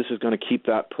Galilee. Jesus is going to keep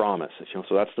that promise.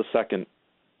 So that's the second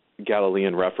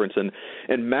Galilean reference.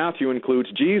 And Matthew includes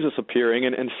Jesus appearing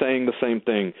and saying the same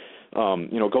thing.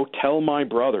 Go tell my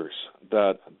brothers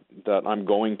that I'm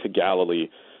going to Galilee,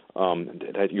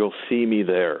 that you'll see me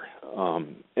there.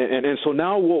 And so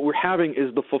now what we're having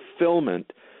is the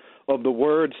fulfillment of the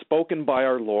word spoken by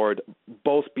our Lord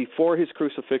both before his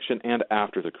crucifixion and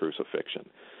after the crucifixion,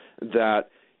 that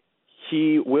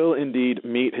he will indeed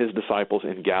meet his disciples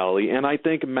in Galilee. And I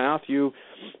think Matthew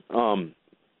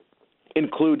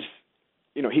includes,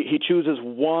 he chooses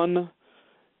one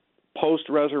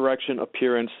post-resurrection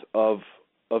appearance of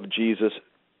Jesus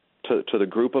to the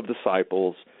group of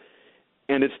disciples,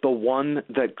 and it's the one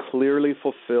that clearly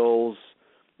fulfills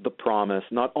the promise,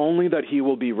 not only that he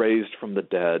will be raised from the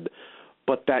dead,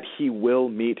 but that he will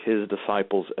meet his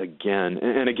disciples again.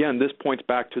 And again, this points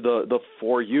back to the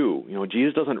for you.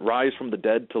 Jesus doesn't rise from the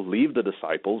dead to leave the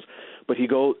disciples, but he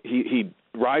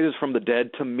rises from the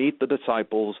dead to meet the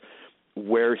disciples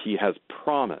where he has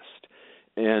promised.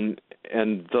 And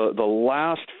the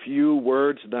last few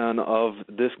words then of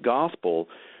this gospel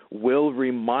will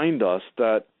remind us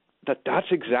that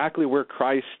that's exactly where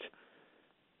Christ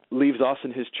leaves us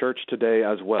in his church today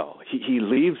as well. He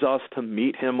leaves us to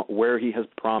meet him where he has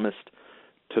promised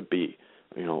to be.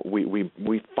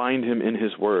 We find him in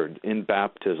his word, in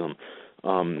baptism.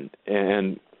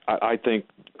 And I think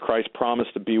Christ's promise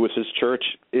to be with his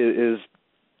church is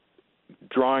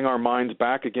drawing our minds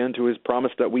back again to his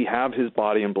promise that we have his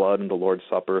body and blood in the Lord's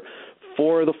Supper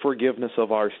for the forgiveness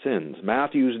of our sins.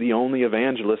 Matthew is the only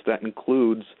evangelist that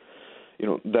includes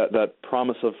that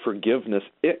promise of forgiveness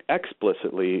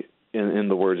explicitly in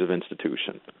the words of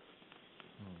institution.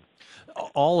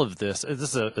 All of this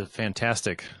is a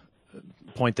fantastic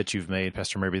point that you've made,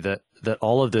 Pastor Murby, that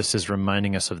all of this is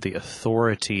reminding us of the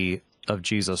authority of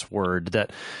Jesus' word.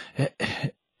 That,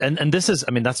 and this is,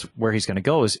 I mean, that's where he's going to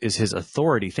go, is his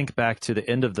authority. Think back to the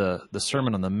end of the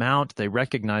Sermon on the Mount. They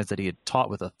recognized that he had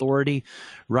taught with authority.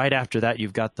 Right after that,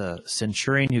 you've got the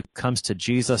centurion who comes to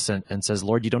Jesus and says,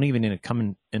 Lord, you don't even need to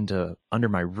come into under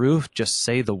my roof. Just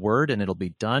say the word and it'll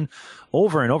be done.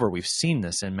 Over and over, we've seen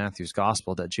this in Matthew's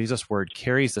gospel, that Jesus' word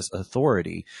carries this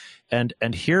authority. And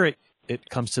here it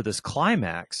comes to this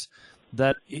climax.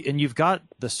 And you've got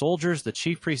the soldiers, the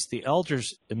chief priests, the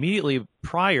elders immediately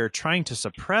prior trying to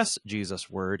suppress Jesus'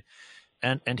 word.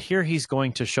 And here he's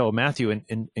going to show, Matthew,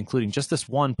 including just this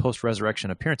one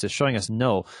post-resurrection appearance, is showing us,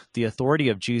 no, the authority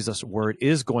of Jesus' word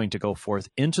is going to go forth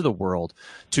into the world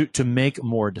to make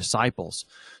more disciples.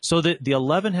 So the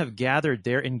 11 have gathered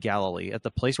there in Galilee at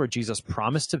the place where Jesus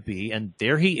promised to be, and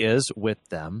there he is with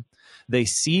them. They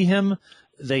see him.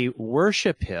 They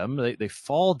worship him. They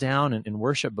fall down and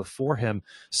worship before him.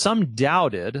 Some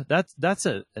doubted. That's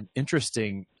an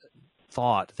interesting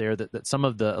thought there, that some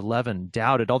of the 11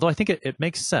 doubted, although I think it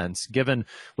makes sense given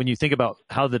when you think about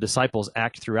how the disciples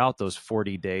act throughout those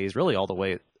 40 days, really all the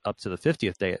way up to the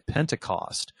 50th day at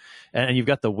Pentecost. And you've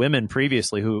got the women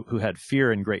previously who had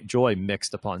fear and great joy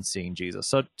mixed upon seeing Jesus.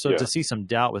 So to see some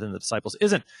doubt within the disciples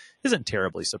isn't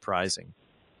terribly surprising.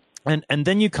 And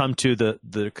then you come to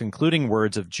the concluding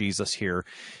words of Jesus here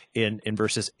in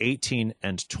verses 18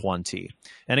 and 20.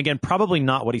 And again, probably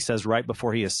not what he says right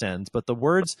before he ascends, but the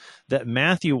words that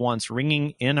Matthew wants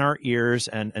ringing in our ears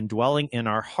and dwelling in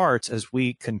our hearts as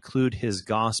we conclude his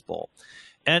gospel.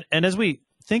 And as we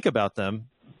think about them,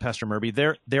 Pastor Murby,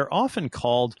 they're often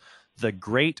called the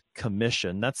Great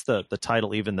Commission. That's the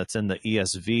title even that's in the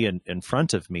ESV in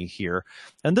front of me here.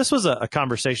 And this was a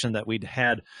conversation that we'd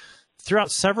had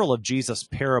throughout several of Jesus'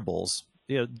 parables.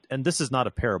 And this is not a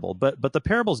parable, but the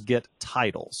parables get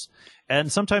titles.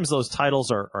 And sometimes those titles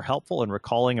are helpful in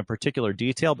recalling a particular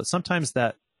detail, but sometimes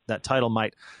that title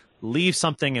might leave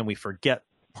something and we forget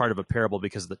part of a parable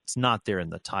because it's not there in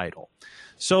the title.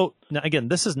 So now, again,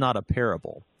 this is not a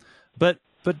parable, but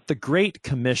the Great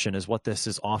Commission is what this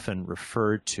is often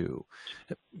referred to.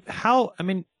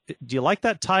 Do you like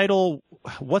that title?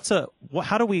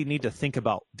 How do we need to think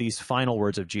about these final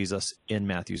words of Jesus in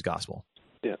Matthew's gospel?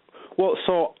 Yeah. Well,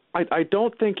 so I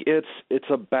don't think it's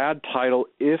a bad title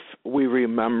if we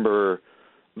remember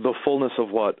the fullness of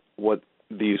what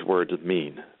these words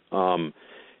mean. A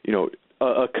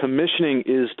commissioning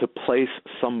is to place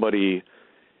somebody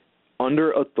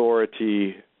under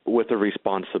authority with a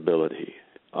responsibility.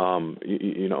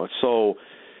 So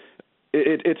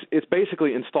it's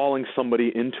basically installing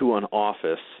somebody into an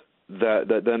office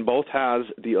that then both has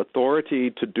the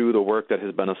authority to do the work that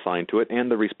has been assigned to it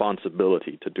and the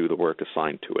responsibility to do the work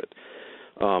assigned to it.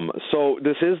 So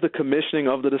this is the commissioning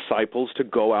of the disciples to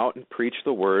go out and preach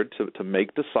the word, to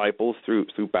make disciples through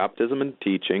baptism and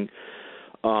teaching.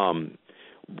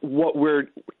 What we're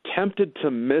tempted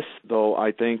to miss, though,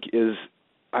 I think, is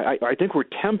I think we're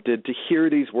tempted to hear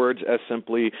these words as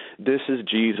simply, this is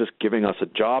Jesus giving us a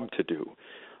job to do.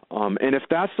 And if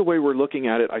that's the way we're looking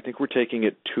at it, I think we're taking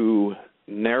it too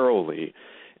narrowly.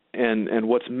 And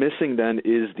what's missing then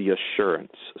is the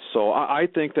assurance. So I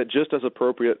think that just as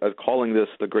appropriate as calling this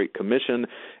the Great Commission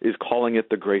is calling it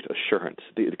the Great Assurance,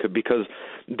 because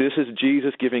this is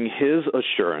Jesus giving his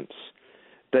assurance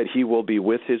that he will be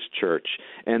with his church.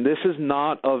 And this is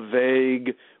not a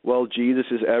vague, well, Jesus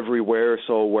is everywhere,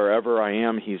 so wherever I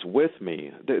am, he's with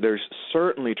me. There's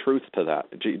certainly truth to that.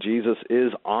 Jesus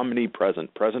is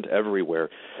omnipresent, present everywhere.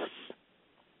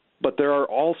 But there are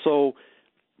also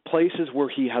places where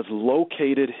he has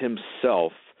located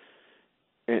himself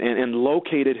and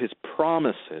located his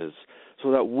promises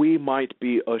so that we might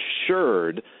be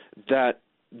assured that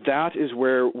that is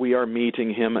where we are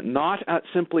meeting him, not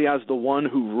simply as the one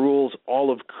who rules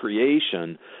all of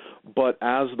creation, but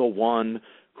as the one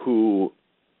who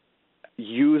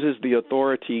uses the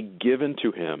authority given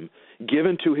to him,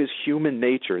 given to his human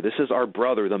nature. This is our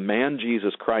brother, the man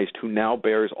Jesus Christ, who now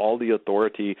bears all the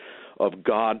authority of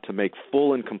God to make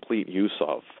full and complete use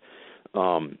of.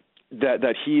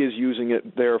 That he is using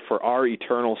it there for our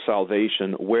eternal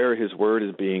salvation, where his word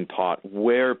is being taught,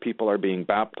 where people are being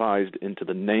baptized into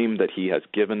the name that he has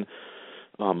given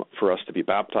for us to be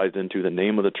baptized into, the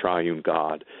name of the triune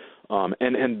God.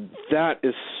 And that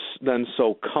is then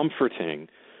so comforting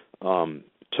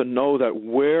to know that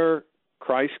where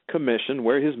Christ's commission,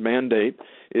 where his mandate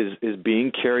is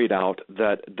being carried out,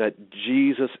 that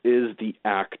Jesus is the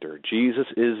actor. Jesus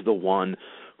is the one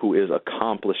who is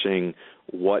accomplishing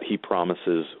what he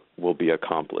promises will be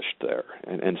accomplished there.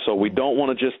 And so we don't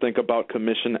want to just think about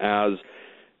commission as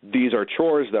these are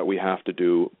chores that we have to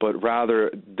do, but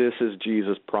rather this is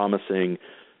Jesus promising,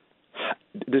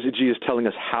 this is Jesus telling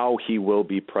us how he will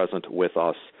be present with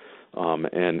us,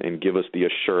 and give us the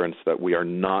assurance that we are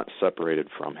not separated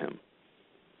from him.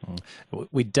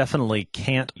 We definitely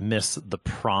can't miss the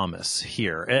promise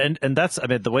here. And that's, I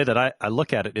mean, the way that I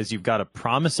look at it is you've got a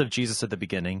promise of Jesus at the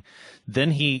beginning.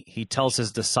 Then he tells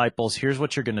his disciples, here's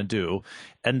what you're going to do.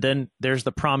 And then there's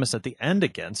the promise at the end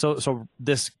again. So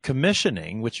this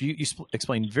commissioning, which you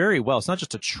explained very well, it's not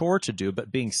just a chore to do,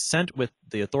 but being sent with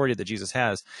the authority that Jesus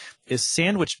has, is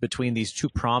sandwiched between these two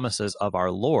promises of our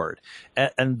Lord.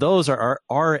 And those are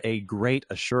a great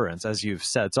assurance, as you've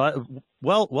said. So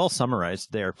well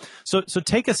summarized there. So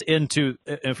take us into,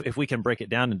 if we can break it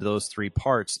down into those three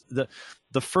parts.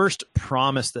 The first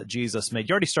promise that Jesus made,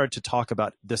 you already started to talk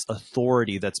about this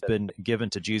authority that's been given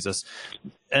to Jesus,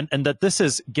 and that this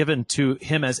is given to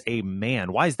him as a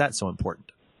man. Why is that so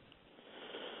important?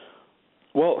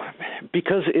 Well,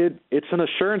 because it's an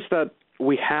assurance that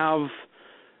we have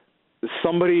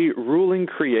somebody ruling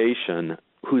creation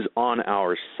who's on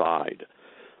our side.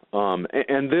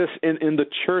 And this, in the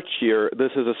church year,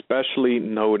 this is especially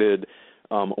noted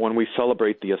when we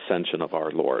celebrate the ascension of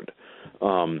our Lord.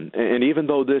 And even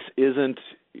though this isn't,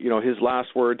 his last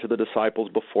word to the disciples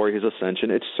before his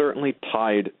ascension, it's certainly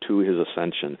tied to his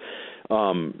ascension.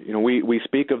 We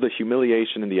speak of the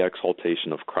humiliation and the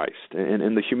exaltation of Christ.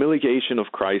 And the humiliation of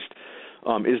Christ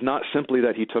is not simply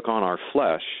that he took on our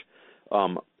flesh,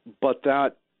 but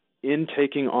that in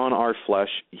taking on our flesh,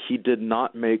 he did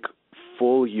not make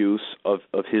full use of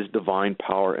his divine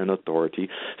power and authority,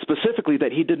 specifically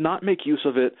that he did not make use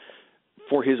of it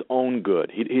for his own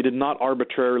good. He did not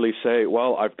arbitrarily say,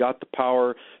 well, I've got the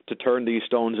power to turn these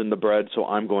stones into bread, so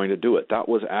I'm going to do it. That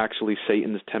was actually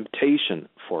Satan's temptation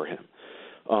for him.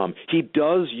 He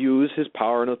does use his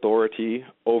power and authority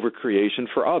over creation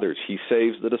for others. He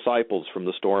saves the disciples from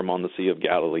the storm on the Sea of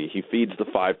Galilee. He feeds the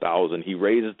 5,000. He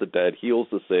raises the dead, heals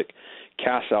the sick,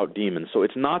 casts out demons. So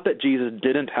it's not that Jesus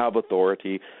didn't have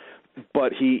authority,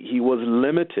 but he was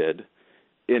limited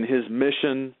in his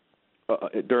mission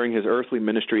during his earthly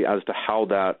ministry as to how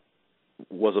that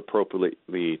was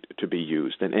appropriately to be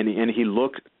used. And he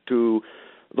looked to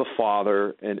the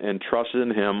Father and trusted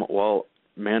in him. Well,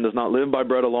 man does not live by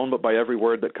bread alone, but by every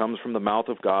word that comes from the mouth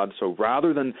of God. So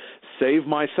rather than save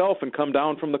myself and come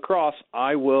down from the cross,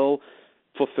 I will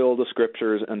fulfill the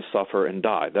scriptures and suffer and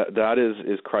die. That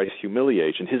is Christ's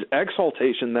humiliation. His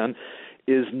exaltation then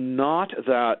is not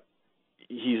that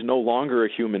he's no longer a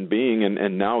human being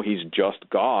and now he's just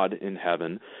God in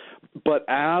heaven, but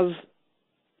as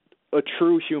a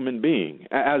true human being,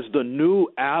 as the new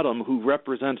Adam who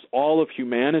represents all of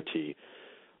humanity.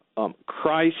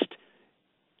 Christ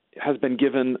has been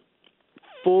given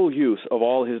full use of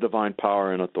all his divine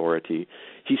power and authority.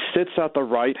 He sits at the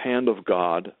right hand of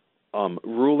God,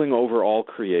 ruling over all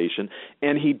creation,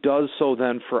 and he does so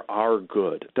then for our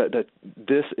good. That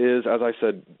this is, as I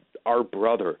said, our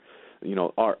brother,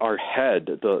 our head,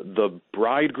 the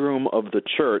bridegroom of the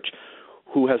church,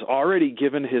 who has already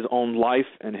given his own life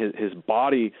and his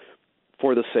body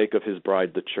for the sake of his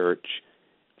bride, the church.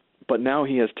 But now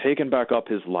he has taken back up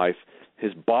his life.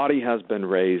 His body has been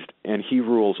raised, and he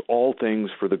rules all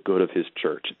things for the good of his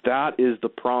church. That is the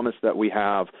promise that we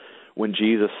have when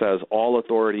Jesus says, all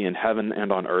authority in heaven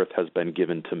and on earth has been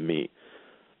given to me.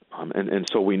 And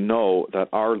so we know that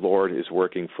our Lord is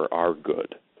working for our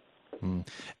good.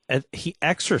 And he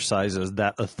exercises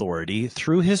that authority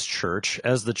through his church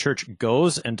as the church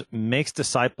goes and makes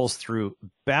disciples through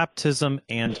baptism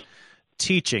and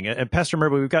teaching. And Pastor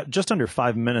Murray, we've got just under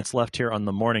 5 minutes left here on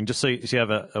the morning, just so you have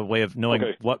a way of knowing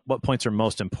what points are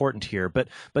most important here. But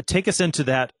take us into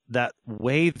that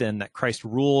way then that Christ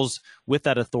rules with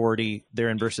that authority there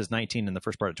in verses 19 and the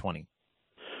first part of 20.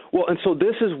 Well, and so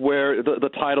this is where the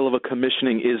title of a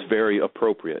commissioning is very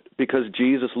appropriate, because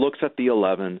Jesus looks at the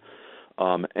 11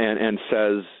 and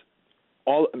says,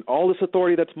 all this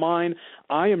authority that's mine,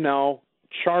 I am now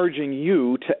charging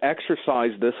you to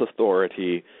exercise this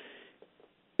authority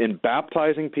in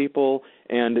baptizing people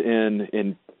and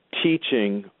in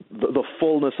teaching the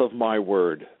fullness of my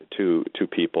word to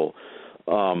people.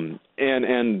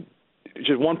 And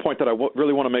just one point that I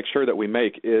really want to make sure that we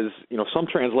make is, some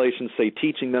translations say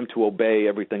teaching them to obey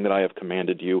everything that I have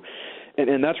commanded you.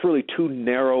 And that's really too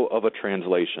narrow of a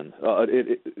translation.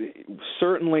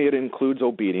 Certainly it includes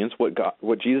obedience.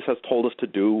 What Jesus has told us to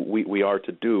do, we are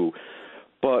to do.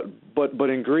 But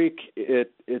in Greek,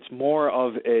 it's more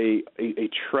of a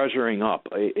treasuring up,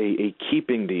 a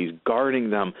keeping these, guarding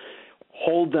them,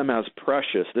 hold them as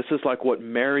precious. This is like what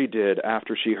Mary did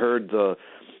after she heard the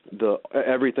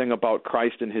everything about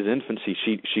Christ in his infancy.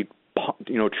 She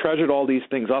treasured all these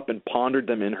things up and pondered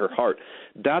them in her heart.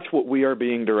 That's what we are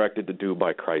being directed to do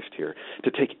by Christ here,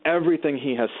 to take everything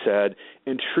he has said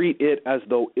and treat it as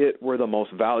though it were the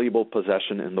most valuable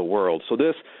possession in the world. So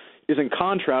this is in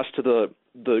contrast to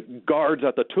the guards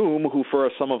at the tomb who, for a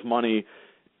sum of money,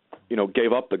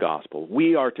 gave up the gospel.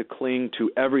 We are to cling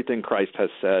to everything Christ has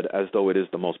said as though it is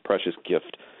the most precious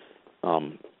gift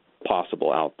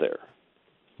possible out there.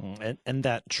 And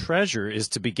that treasure is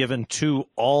to be given to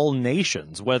all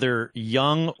nations, whether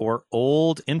young or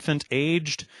old, infant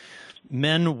aged,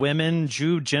 men, women,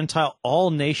 Jew, Gentile, all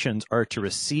nations are to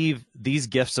receive these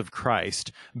gifts of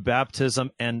Christ,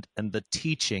 baptism and the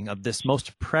teaching of this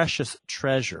most precious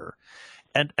treasure.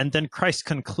 And then Christ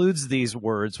concludes these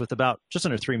words with about just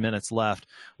under 3 minutes left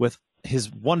with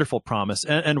his wonderful promise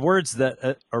and words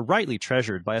that are rightly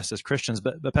treasured by us as Christians.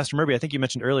 But Pastor Murby, I think you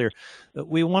mentioned earlier that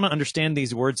we want to understand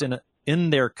these words in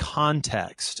their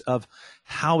context of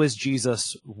how is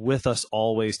Jesus with us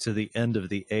always to the end of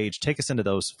the age. Take us into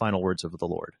those final words of the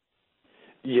Lord.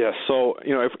 Yes, so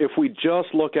if we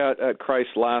just look at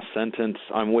Christ's last sentence,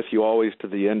 "I'm with you always to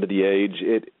the end of the age,"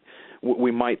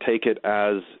 we might take it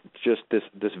as just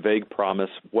this vague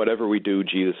promise, whatever we do,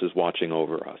 Jesus is watching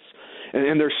over us.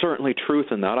 And there's certainly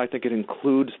truth in that. I think it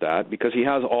includes that because he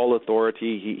has all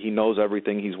authority. He knows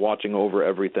everything. He's watching over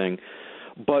everything.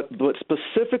 But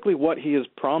specifically what he is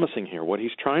promising here, what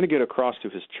he's trying to get across to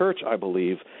his church, I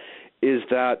believe, is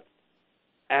that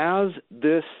as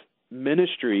this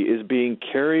ministry is being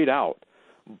carried out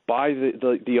by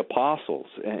the apostles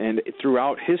and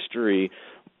throughout history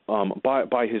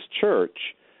by his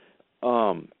church,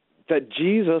 that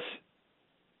Jesus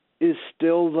is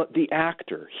still the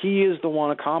actor. He is the one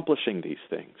accomplishing these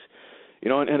things.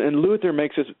 And Luther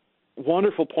makes this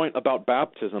wonderful point about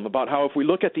baptism, about how if we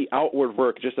look at the outward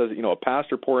work, just as, a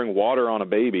pastor pouring water on a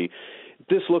baby,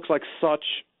 this looks like such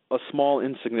a small,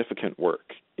 insignificant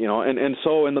work. And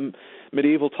so in the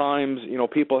medieval times,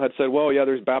 people had said, well, yeah,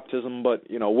 there's baptism, but,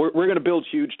 we're going to build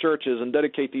huge churches and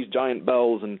dedicate these giant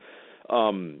bells and,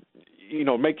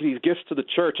 make these gifts to the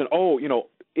church. And,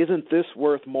 isn't this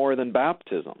worth more than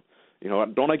baptism?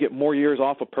 Don't I get more years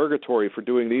off of purgatory for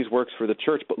doing these works for the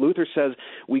church? But Luther says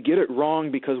we get it wrong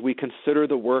because we consider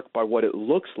the work by what it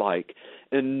looks like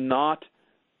and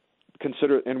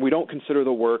we don't consider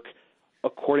the work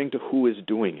according to who is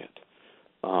doing it.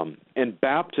 And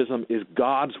baptism is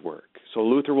God's work. So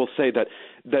Luther will say that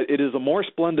it is a more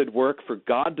splendid work for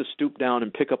God to stoop down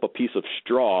and pick up a piece of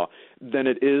straw than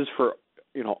it is for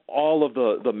all of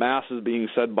the masses being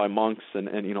said by monks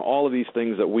and all of these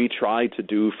things that we try to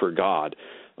do for God.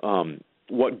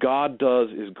 What God does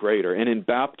is greater. And in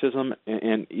baptism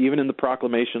and even in the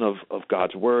proclamation of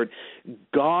God's word,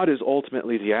 God is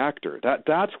ultimately the actor.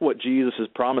 That's what Jesus is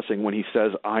promising when he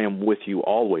says, I am with you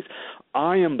always.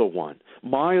 I am the one.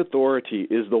 My authority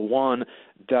is the one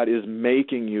that is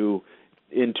making you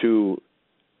into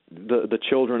the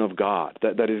children of God,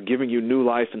 that is giving you new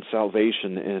life and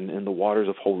salvation in the waters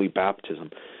of holy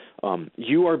baptism.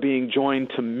 You are being joined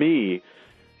to me,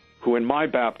 who in my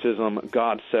baptism,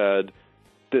 God said,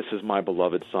 this is my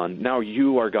beloved son. Now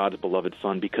you are God's beloved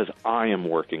son because I am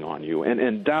working on you.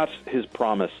 And that's his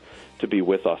promise to be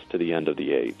with us to the end of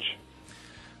the age.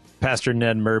 Pastor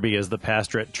Ned Murby is the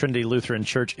pastor at Trinity Lutheran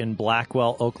Church in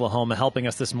Blackwell, Oklahoma, helping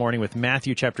us this morning with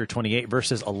Matthew chapter 28,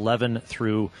 verses 11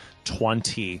 through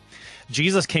 20.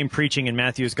 Jesus came preaching in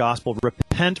Matthew's gospel,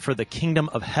 repent for the kingdom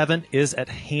of heaven is at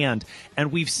hand.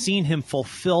 And we've seen him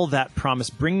fulfill that promise,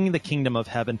 bringing the kingdom of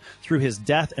heaven through his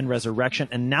death and resurrection.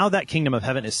 And now that kingdom of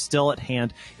heaven is still at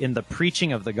hand in the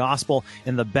preaching of the gospel,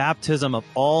 in the baptism of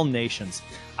all nations.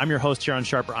 I'm your host here on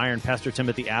Sharper Iron, Pastor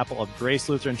Timothy Apple of Grace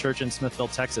Lutheran Church in Smithville,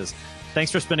 Texas.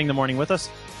 Thanks for spending the morning with us.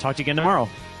 Talk to you again tomorrow.